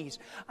knees.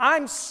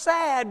 I'm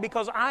sad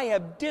because I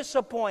have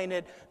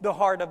disappointed the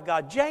heart of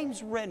God.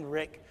 James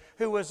Renwick,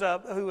 who was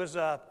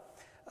out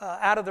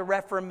of the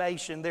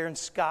Reformation there in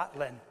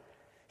Scotland,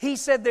 he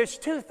said there's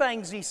two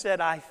things, he said,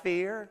 I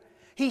fear.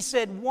 He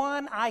said,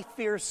 one, I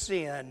fear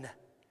sin.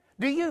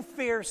 Do you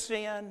fear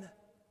sin?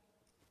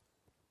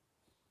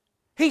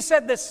 He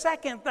said, the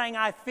second thing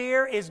I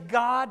fear is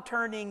God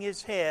turning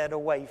His head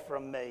away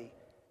from me.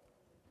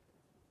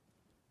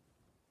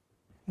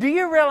 Do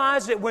you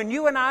realize that when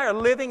you and I are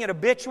living in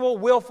habitual,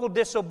 willful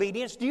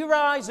disobedience, do you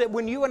realize that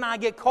when you and I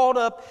get caught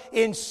up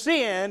in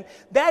sin,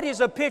 that is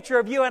a picture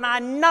of you and I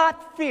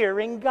not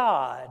fearing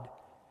God?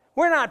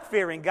 We're not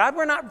fearing God.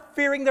 We're not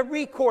fearing the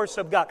recourse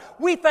of God.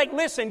 We think,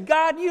 listen,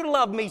 God, you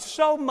love me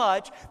so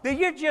much that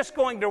you're just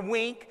going to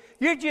wink.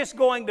 You're just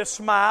going to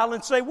smile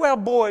and say, well,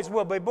 boys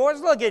will be boys.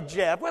 Look at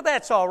Jeff. Well,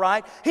 that's all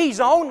right. He's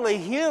only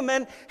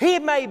human. He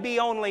may be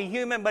only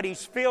human, but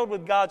he's filled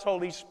with God's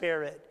Holy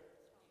Spirit.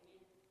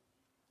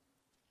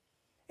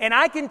 And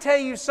I can tell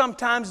you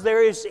sometimes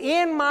there is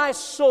in my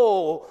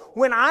soul,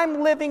 when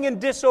I'm living in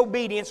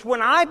disobedience,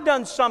 when I've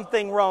done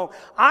something wrong,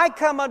 I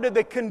come under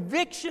the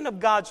conviction of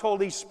God's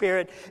Holy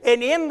Spirit.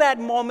 And in that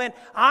moment,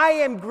 I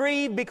am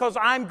grieved because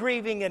I'm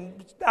grieving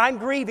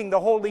the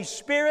Holy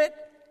Spirit.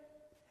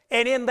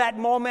 And in that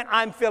moment,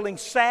 I'm feeling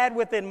sad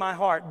within my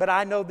heart. But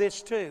I know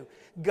this too.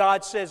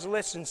 God says,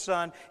 listen,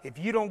 son, if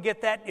you don't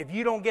get that, if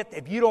you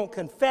don't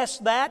confess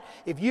that,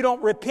 if you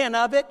don't repent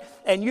of it,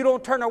 and you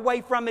don't turn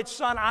away from it,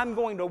 son, I'm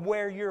going to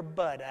wear your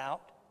butt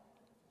out.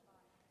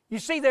 You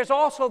see, there's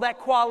also that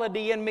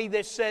quality in me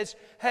that says,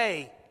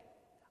 hey,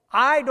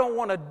 I don't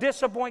want to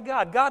disappoint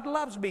God. God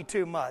loves me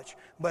too much,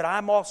 but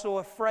I'm also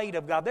afraid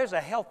of God. There's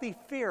a healthy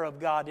fear of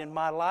God in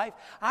my life.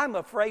 I'm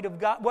afraid of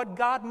God, what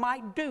God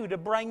might do to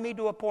bring me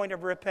to a point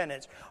of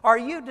repentance. Are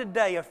you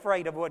today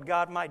afraid of what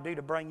God might do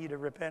to bring you to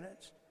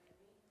repentance?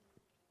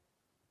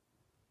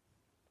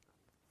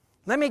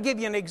 Let me give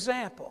you an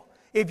example.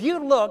 If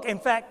you look, in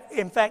fact,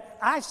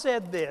 I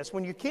said this,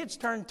 when your kids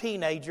turn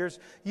teenagers,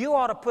 you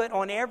ought to put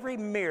on every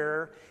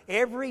mirror,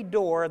 every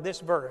door, this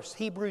verse,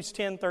 Hebrews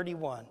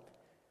 10:31.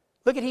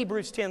 Look at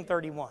Hebrews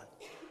 10:31.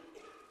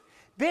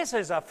 This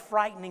is a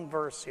frightening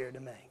verse here to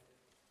me.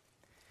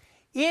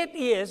 It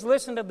is,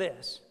 listen to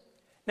this.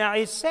 Now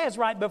it says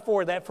right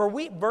before that,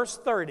 verse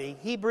 30,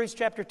 Hebrews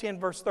chapter 10,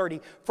 verse 30,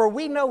 for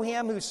we know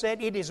Him who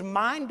said, it is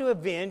mine to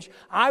avenge,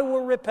 I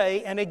will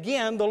repay, and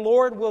again the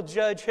Lord will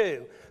judge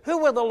who? Who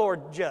will the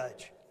Lord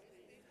judge?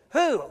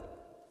 Who?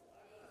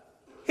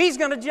 He's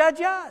going to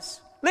judge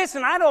us.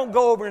 Listen, I don't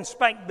go over and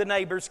spank the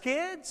neighbor's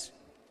kids.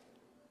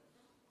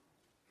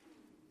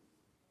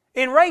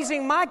 In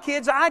raising my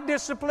kids, I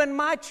discipline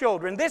my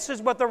children. This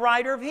is what the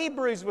writer of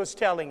Hebrews was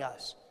telling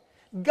us.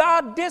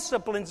 God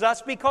disciplines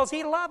us because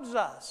He loves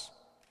us.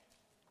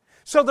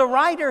 So the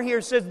writer here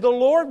says the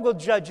Lord will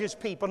judge His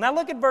people. Now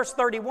look at verse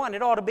 31.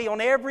 It ought to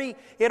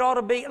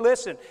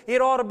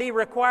be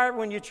required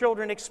when your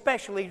children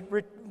especially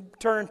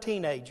turn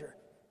teenager.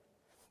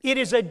 It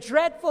is a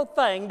dreadful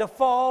thing to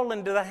fall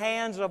into the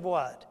hands of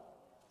what?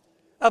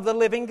 Of the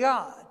living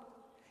God.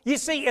 You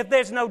see, if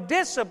there's no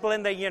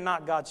discipline, then you're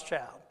not God's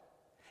child.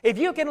 If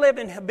you can live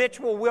in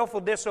habitual, willful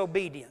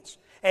disobedience,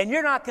 and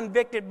you're not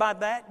convicted by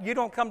that, you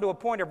don't come to a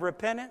point of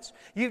repentance,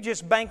 you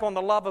just bank on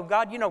the love of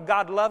God. You know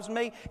God loves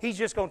me. He's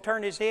just going to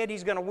turn His head.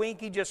 He's going to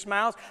wink. He just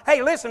smiles.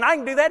 Hey, listen, I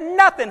can do that.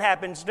 Nothing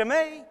happens to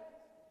me.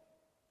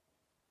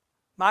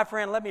 My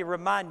friend, let me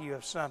remind you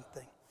of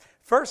something.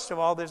 First of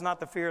all, there's not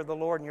the fear of the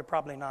Lord, and you're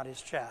probably not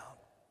His child.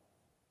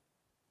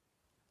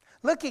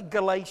 Look at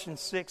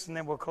Galatians 6 and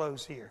then we'll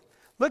close here.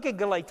 Look at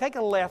Galatians. Take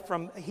a left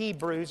from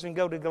Hebrews and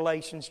go to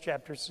Galatians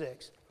chapter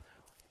 6.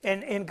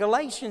 And in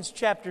Galatians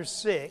chapter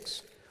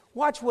 6,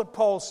 watch what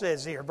Paul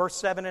says here, verse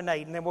 7 and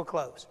 8, and then we'll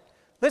close.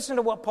 Listen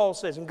to what Paul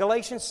says in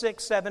Galatians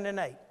 6, 7 and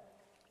 8.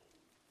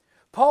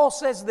 Paul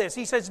says this.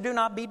 He says, do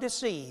not be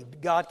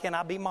deceived. God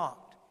cannot be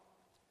mocked.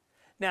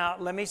 Now,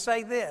 let me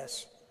say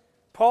this.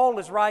 Paul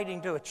is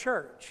writing to a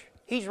church.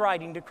 He's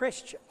writing to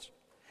Christians.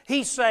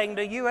 He's saying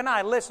to you and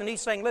I,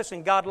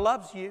 listen, God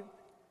loves you.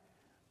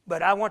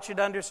 But I want you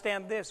to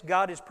understand this.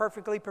 God is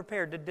perfectly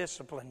prepared to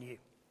discipline you.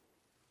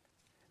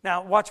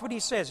 Now, watch what he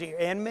says here,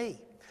 and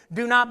me.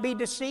 Do not be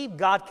deceived.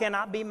 God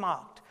cannot be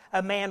mocked.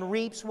 A man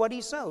reaps what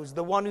he sows.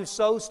 The one who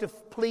sows to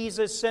please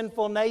his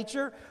sinful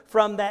nature,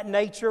 from that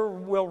nature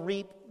will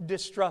reap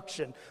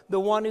destruction. The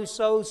one who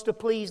sows to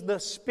please the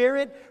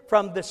Spirit,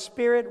 from the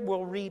Spirit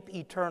will reap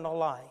eternal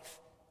life.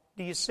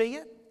 Do you see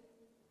it?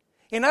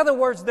 In other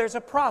words, there's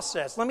a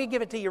process. Let me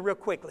give it to you real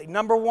quickly.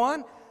 Number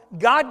one,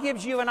 God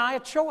gives you and I a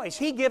choice.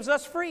 He gives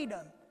us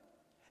freedom.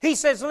 He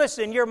says,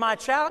 listen, you're my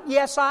child.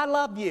 Yes, I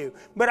love you.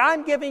 But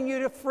I'm giving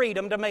you the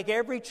freedom to make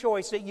every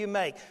choice that you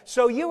make.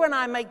 So you and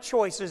I make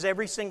choices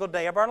every single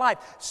day of our life.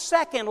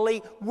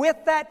 Secondly, with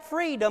that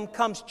freedom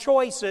comes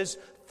choices.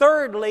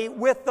 Thirdly,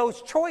 with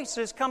those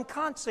choices come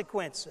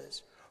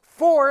consequences.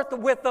 Fourth,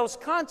 with those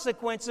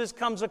consequences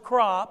comes a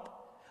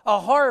crop, a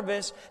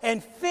harvest.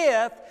 And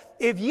fifth,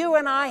 if you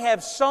and I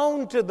have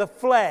sown to the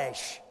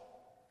flesh,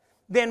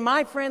 then,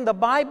 my friend, the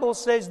Bible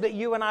says that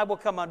you and I will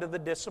come under the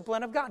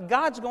discipline of God.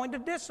 God's going to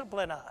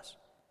discipline us.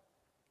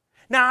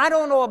 Now, I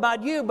don't know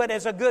about you, but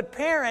as a good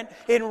parent,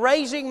 in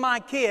raising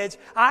my kids,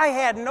 I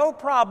had no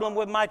problem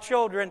with my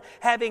children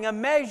having a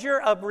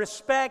measure of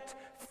respect,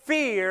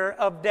 fear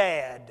of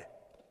Dad.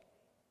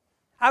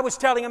 I was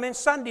telling them in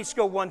Sunday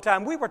school one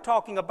time, we were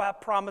talking about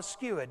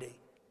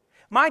promiscuity.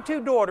 My two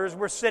daughters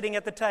were sitting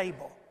at the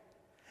table,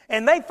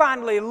 and they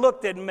finally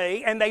looked at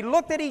me, and they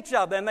looked at each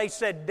other, and they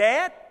said,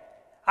 Dad,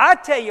 I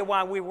tell you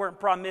why we weren't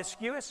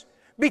promiscuous.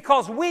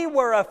 Because we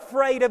were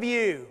afraid of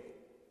you.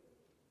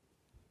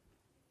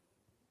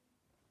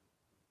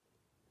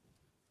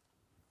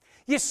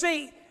 You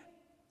see,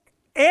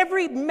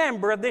 every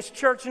member of this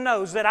church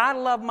knows that I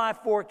love my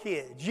 4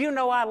 kids. You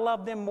know I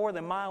love them more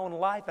than my own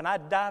life, and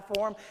I'd die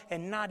for them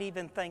and not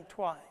even think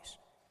twice.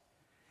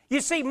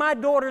 You see, my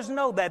daughters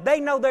know that.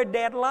 They know their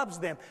dad loves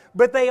them.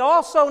 But they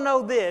also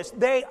know this.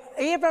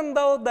 Even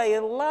though they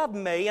love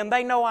me and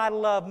they know I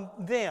love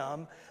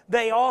them,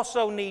 they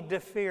also need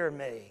to fear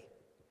me.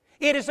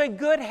 It is a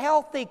good,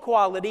 healthy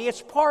quality.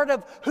 It's part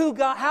of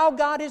how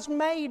God has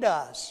made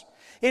us.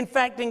 In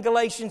fact, in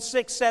Galatians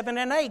 6, 7,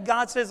 and 8,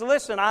 God says,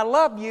 listen, I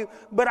love you,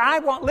 but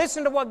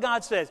listen to what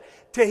God says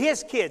to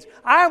His kids.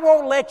 I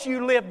won't let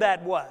you live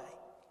that way.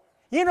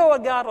 You know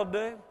what God will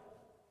do?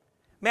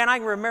 Man, I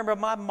can remember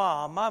my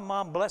mom. My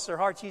mom, bless her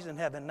heart, she's in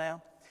heaven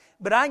now.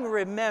 But I can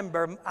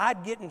remember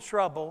I'd get in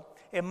trouble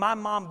and my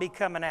mom be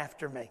coming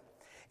after me.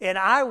 And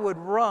I would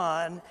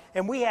run,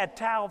 and we had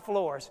tile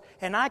floors,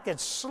 and I could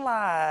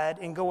slide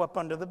and go up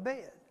under the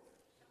bed.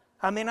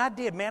 I mean, I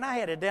did, man. I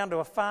had it down to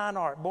a fine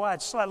art. Boy,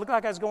 I'd slide. Looked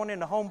like I was going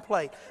into home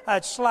plate.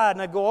 I'd slide,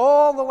 and I'd go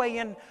all the way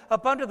in,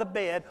 up under the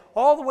bed,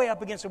 all the way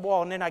up against the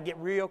wall, and then I'd get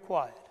real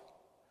quiet.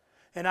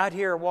 And I'd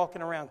hear her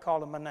walking around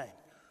calling my name.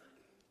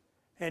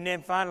 And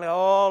then finally,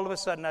 all of a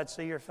sudden, I'd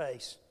see her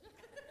face.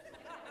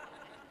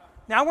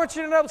 Now, I want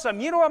you to know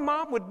something. You know what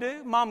Mom would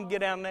do? Mom would get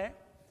down there.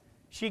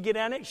 She'd get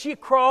down there. She'd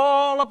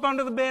crawl up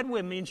under the bed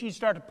with me, and she'd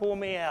start to pull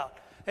me out.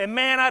 And,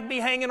 man, I'd be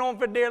hanging on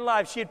for dear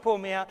life. She'd pull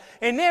me out.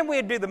 And then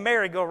we'd do the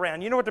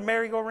merry-go-round. You know what the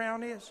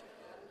merry-go-round is?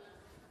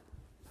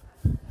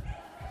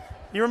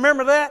 You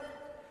remember that?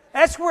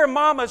 That's where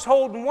Mama's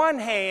holding one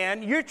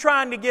hand. You're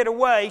trying to get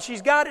away.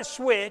 She's got a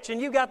switch,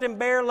 and you got them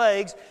bare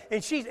legs.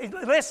 And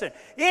listen,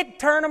 it'd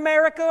turn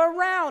America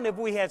around if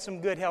we had some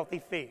good, healthy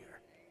fear.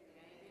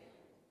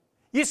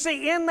 You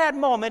see, in that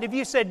moment, if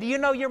you said, do you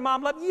know your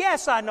mom loves?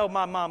 Yes, I know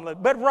my mom loves.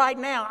 But right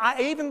now,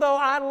 even though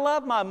I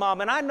love my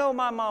mom and I know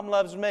my mom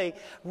loves me,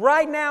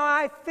 right now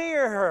I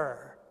fear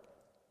her.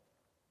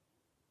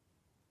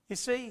 You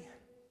see,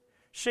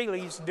 Sheila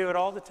used to do it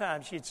all the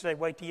time. She'd say,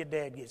 wait till your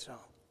dad gets home.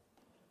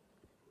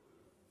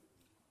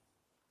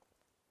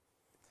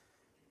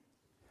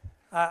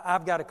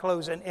 I've got to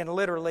close, and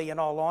literally, in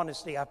all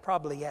honesty, I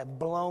probably have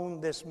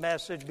blown this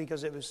message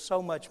because it was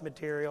so much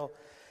material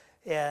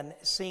and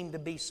seemed to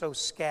be so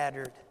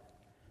scattered.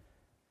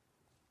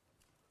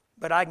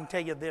 But I can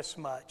tell you this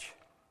much.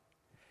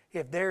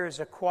 If there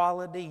is a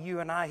quality you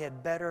and I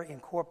had better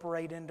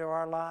incorporate into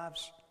our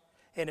lives,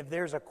 and if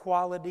there's a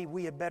quality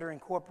we had better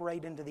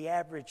incorporate into the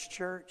average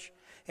church,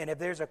 and if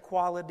there's a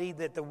quality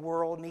that the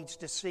world needs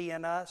to see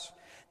in us,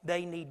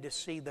 they need to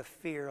see the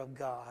fear of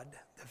God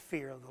the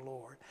fear of the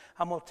Lord.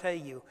 I'm going to tell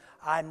you,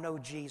 I know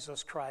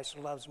Jesus Christ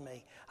loves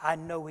me. I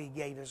know He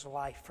gave His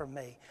life for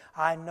me.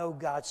 I know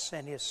God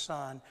sent His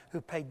Son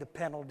who paid the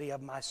penalty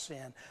of my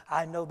sin.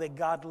 I know that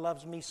God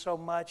loves me so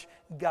much,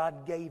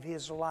 God gave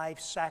His life,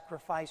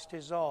 sacrificed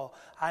His all.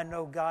 I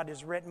know God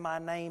has written my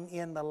name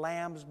in the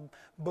Lamb's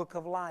book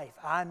of life.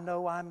 I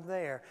know I'm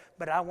there.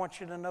 But I want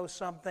you to know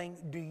something.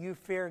 Do you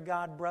fear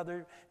God,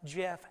 Brother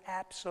Jeff?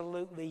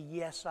 Absolutely,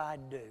 yes, I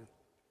do.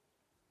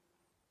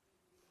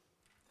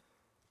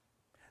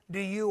 Do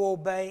you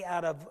obey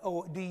out of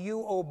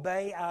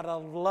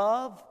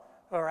love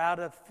or out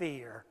of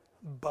fear?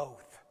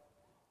 Both.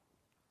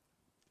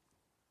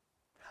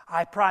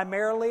 I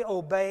primarily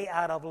obey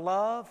out of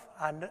love.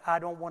 I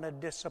don't want to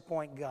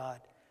disappoint God.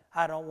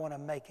 I don't want to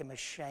make Him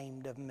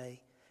ashamed of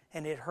me.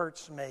 And it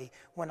hurts me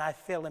when I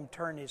feel Him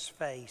turn His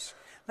face.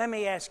 Let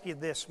me ask you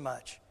this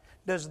much.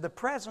 Does the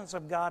presence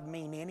of God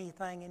mean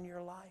anything in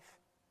your life?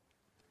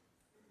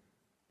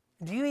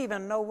 Do you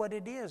even know what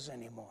it is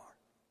anymore?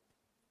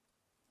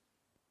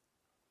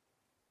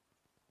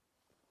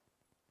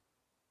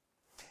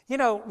 You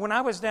know, when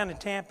I was down in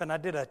Tampa and I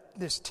did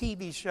this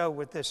TV show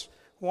with this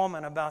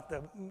woman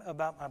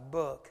about my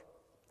book,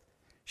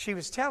 she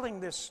was telling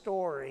this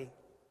story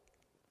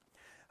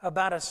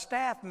about a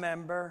staff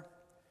member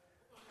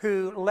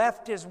who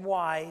left his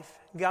wife,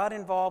 got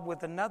involved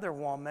with another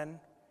woman,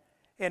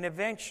 and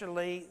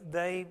eventually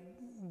they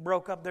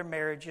broke up their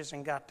marriages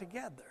and got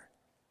together.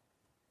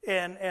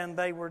 And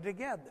they were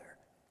together.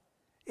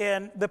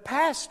 And the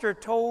pastor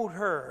called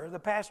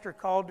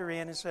her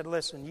in and said,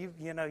 listen,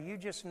 you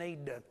just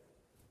need to,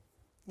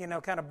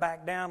 kind of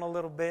back down a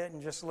little bit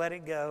and just let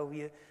it go.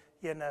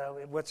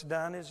 What's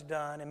done is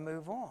done and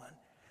move on.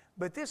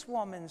 But this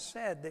woman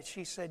said that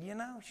she said,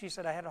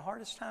 I had the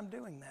hardest time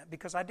doing that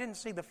because I didn't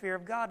see the fear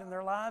of God in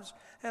their lives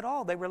at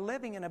all. They were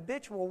living in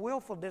habitual,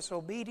 willful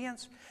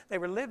disobedience. They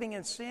were living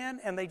in sin,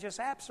 and they just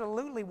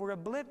absolutely were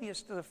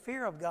oblivious to the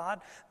fear of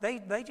God. They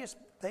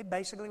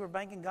basically were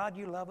thinking, God,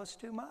 you love us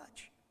too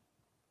much.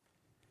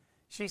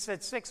 She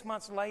said 6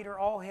 months later,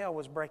 all hell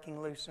was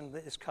breaking loose in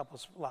this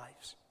couple's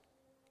lives.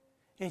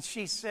 And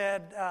she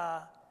said,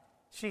 I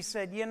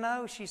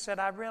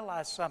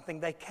realized something.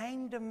 They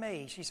came to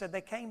me. She said, they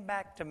came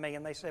back to me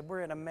and they said,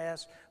 we're in a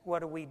mess. What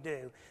do we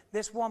do?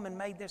 This woman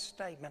made this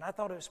statement. I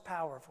thought it was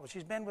powerful.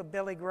 She's been with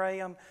Billy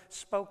Graham,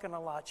 spoken a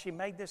lot. She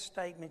made this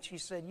statement. She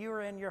said, you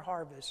are in your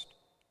harvest.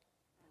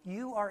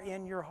 You are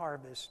in your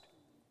harvest.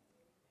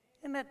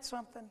 Isn't that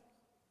something?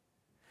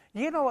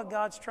 You know what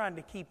God's trying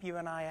to keep you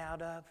and I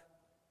out of?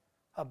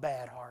 A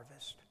bad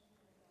harvest.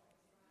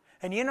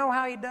 And you know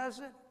how He does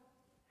it?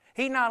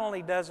 He not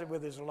only does it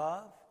with His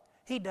love,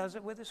 He does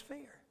it with His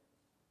fear.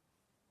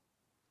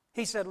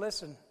 He said,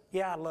 listen,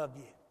 yeah, I love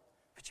you,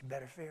 but you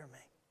better fear me.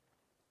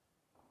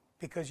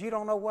 Because you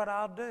don't know what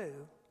I'll do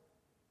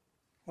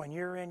when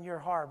you're in your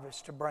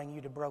harvest to bring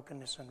you to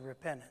brokenness and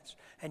repentance.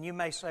 And you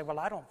may say, well,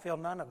 I don't feel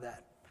none of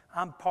that.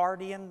 I'm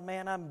partying,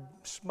 man, I'm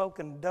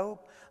smoking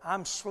dope,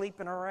 I'm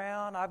sleeping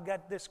around, I've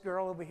got this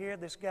girl over here,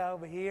 this guy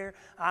over here,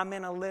 I'm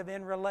in a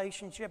live-in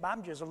relationship,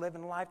 I'm just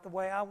living life the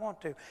way I want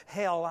to.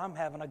 Hell, I'm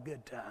having a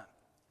good time.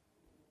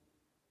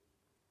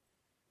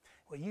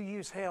 Well, you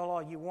use hell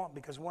all you want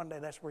because one day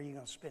that's where you're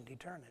going to spend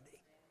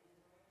eternity.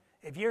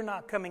 If you're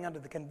not coming under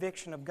the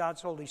conviction of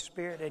God's Holy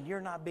Spirit and you're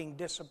not being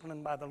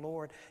disciplined by the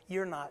Lord,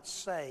 you're not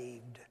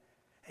saved.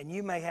 And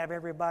you may have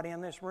everybody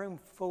in this room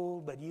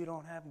fooled, but you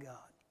don't have God.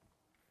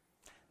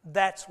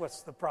 That's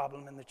what's the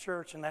problem in the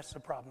church, and that's the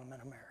problem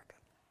in America.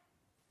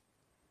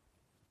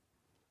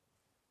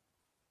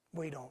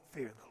 We don't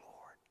fear the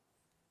Lord.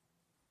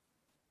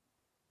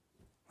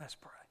 Let's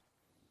pray.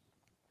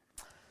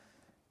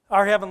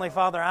 Our Heavenly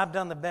Father, I've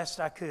done the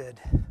best I could.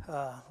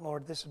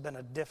 Lord, this has been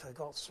a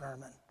difficult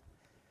sermon.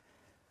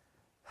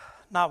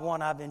 Not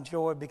one I've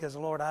enjoyed because,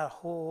 Lord, I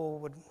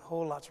would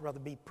whole lots rather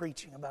be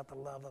preaching about the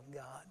love of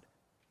God.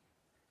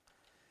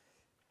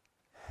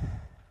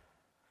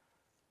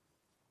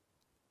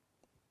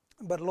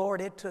 But Lord,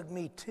 it took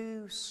me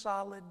 2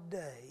 solid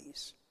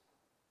days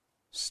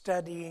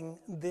studying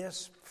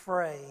this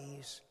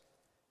phrase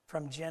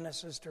from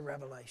Genesis to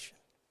Revelation.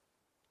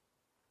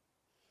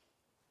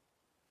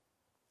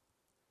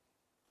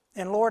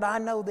 And Lord, I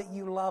know that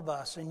you love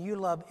us and you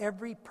love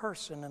every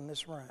person in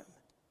this room.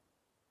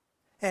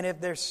 And if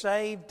they're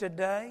saved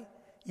today,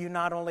 you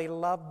not only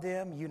love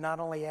them, you not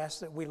only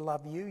ask that we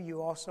love you,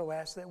 you also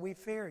ask that we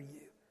fear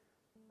you,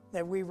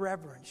 that we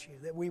reverence you,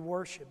 that we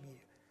worship you,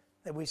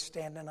 that we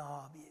stand in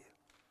awe of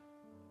you.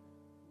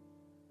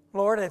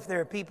 Lord, if there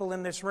are people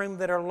in this room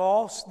that are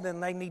lost, then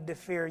they need to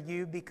fear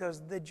you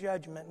because the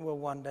judgment will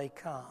one day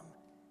come.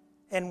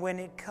 And when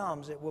it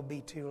comes, it will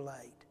be too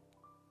late.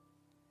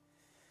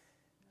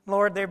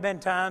 Lord, there have been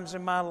times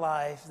in my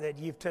life that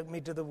you've took me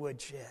to the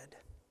woodshed.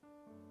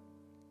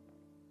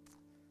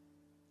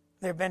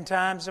 There have been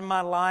times in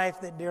my life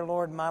that, dear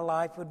Lord, my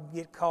life would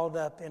get caught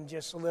up in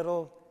just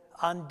little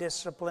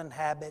undisciplined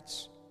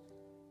habits.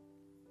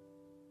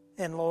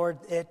 And Lord,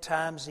 at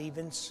times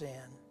even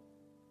sin.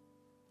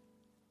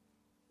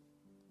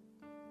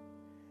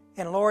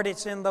 And Lord,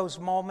 it's in those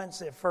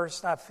moments at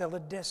first I feel a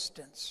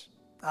distance.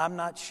 I'm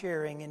not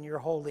sharing in your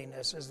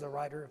holiness, as the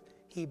writer of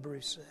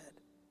Hebrews said.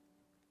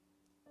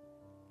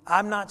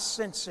 I'm not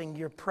sensing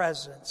your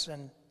presence,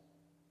 and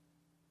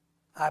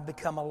I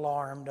become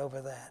alarmed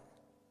over that.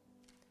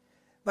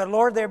 But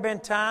Lord, there have been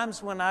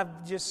times when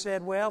I've just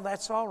said, well,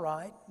 that's all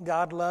right.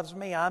 God loves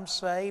me. I'm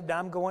saved.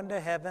 I'm going to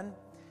heaven.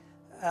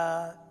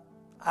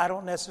 I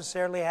don't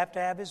necessarily have to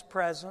have His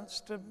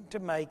presence to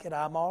make it.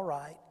 I'm all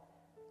right.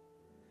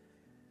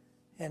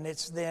 And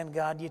it's then,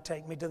 God, you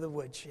take me to the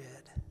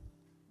woodshed.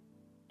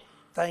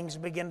 Things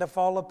begin to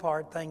fall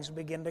apart. Things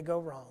begin to go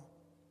wrong.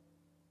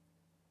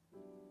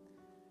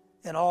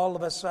 And all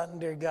of a sudden,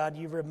 dear God,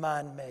 you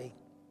remind me,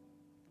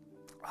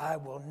 I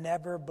will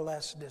never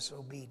bless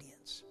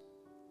disobedience.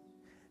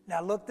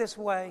 Now look this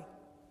way.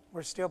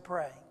 We're still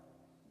praying.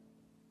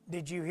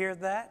 Did you hear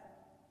that?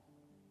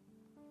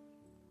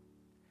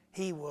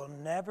 He will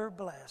never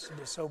bless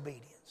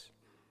disobedience.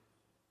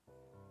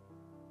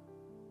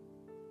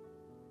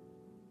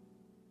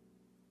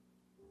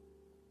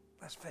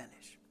 Let's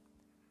finish.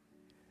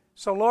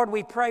 So Lord,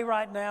 we pray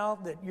right now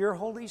that your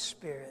Holy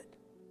Spirit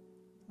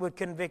would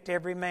convict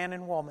every man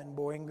and woman,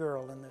 boy and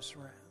girl in this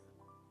room.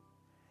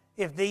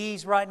 If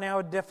these right now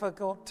are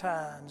difficult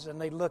times and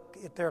they look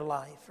at their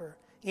life, or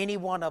any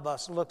one of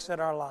us looks at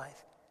our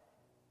life,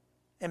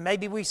 and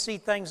maybe we see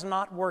things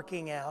not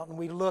working out, and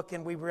we look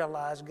and we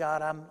realize,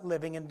 God, I'm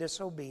living in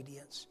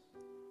disobedience.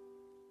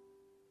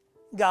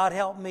 God,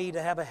 help me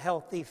to have a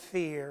healthy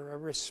fear, a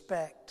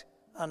respect,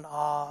 an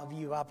awe of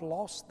you. I've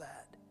lost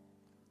that.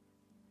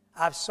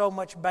 I've so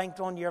much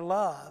banked on your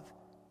love,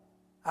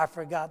 I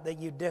forgot that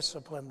you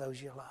discipline those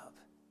you love.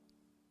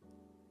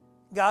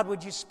 God,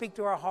 would you speak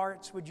to our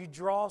hearts? Would you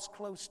draw us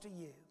close to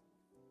you?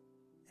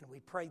 And we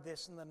pray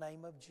this in the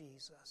name of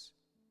Jesus.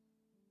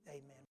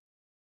 Amen.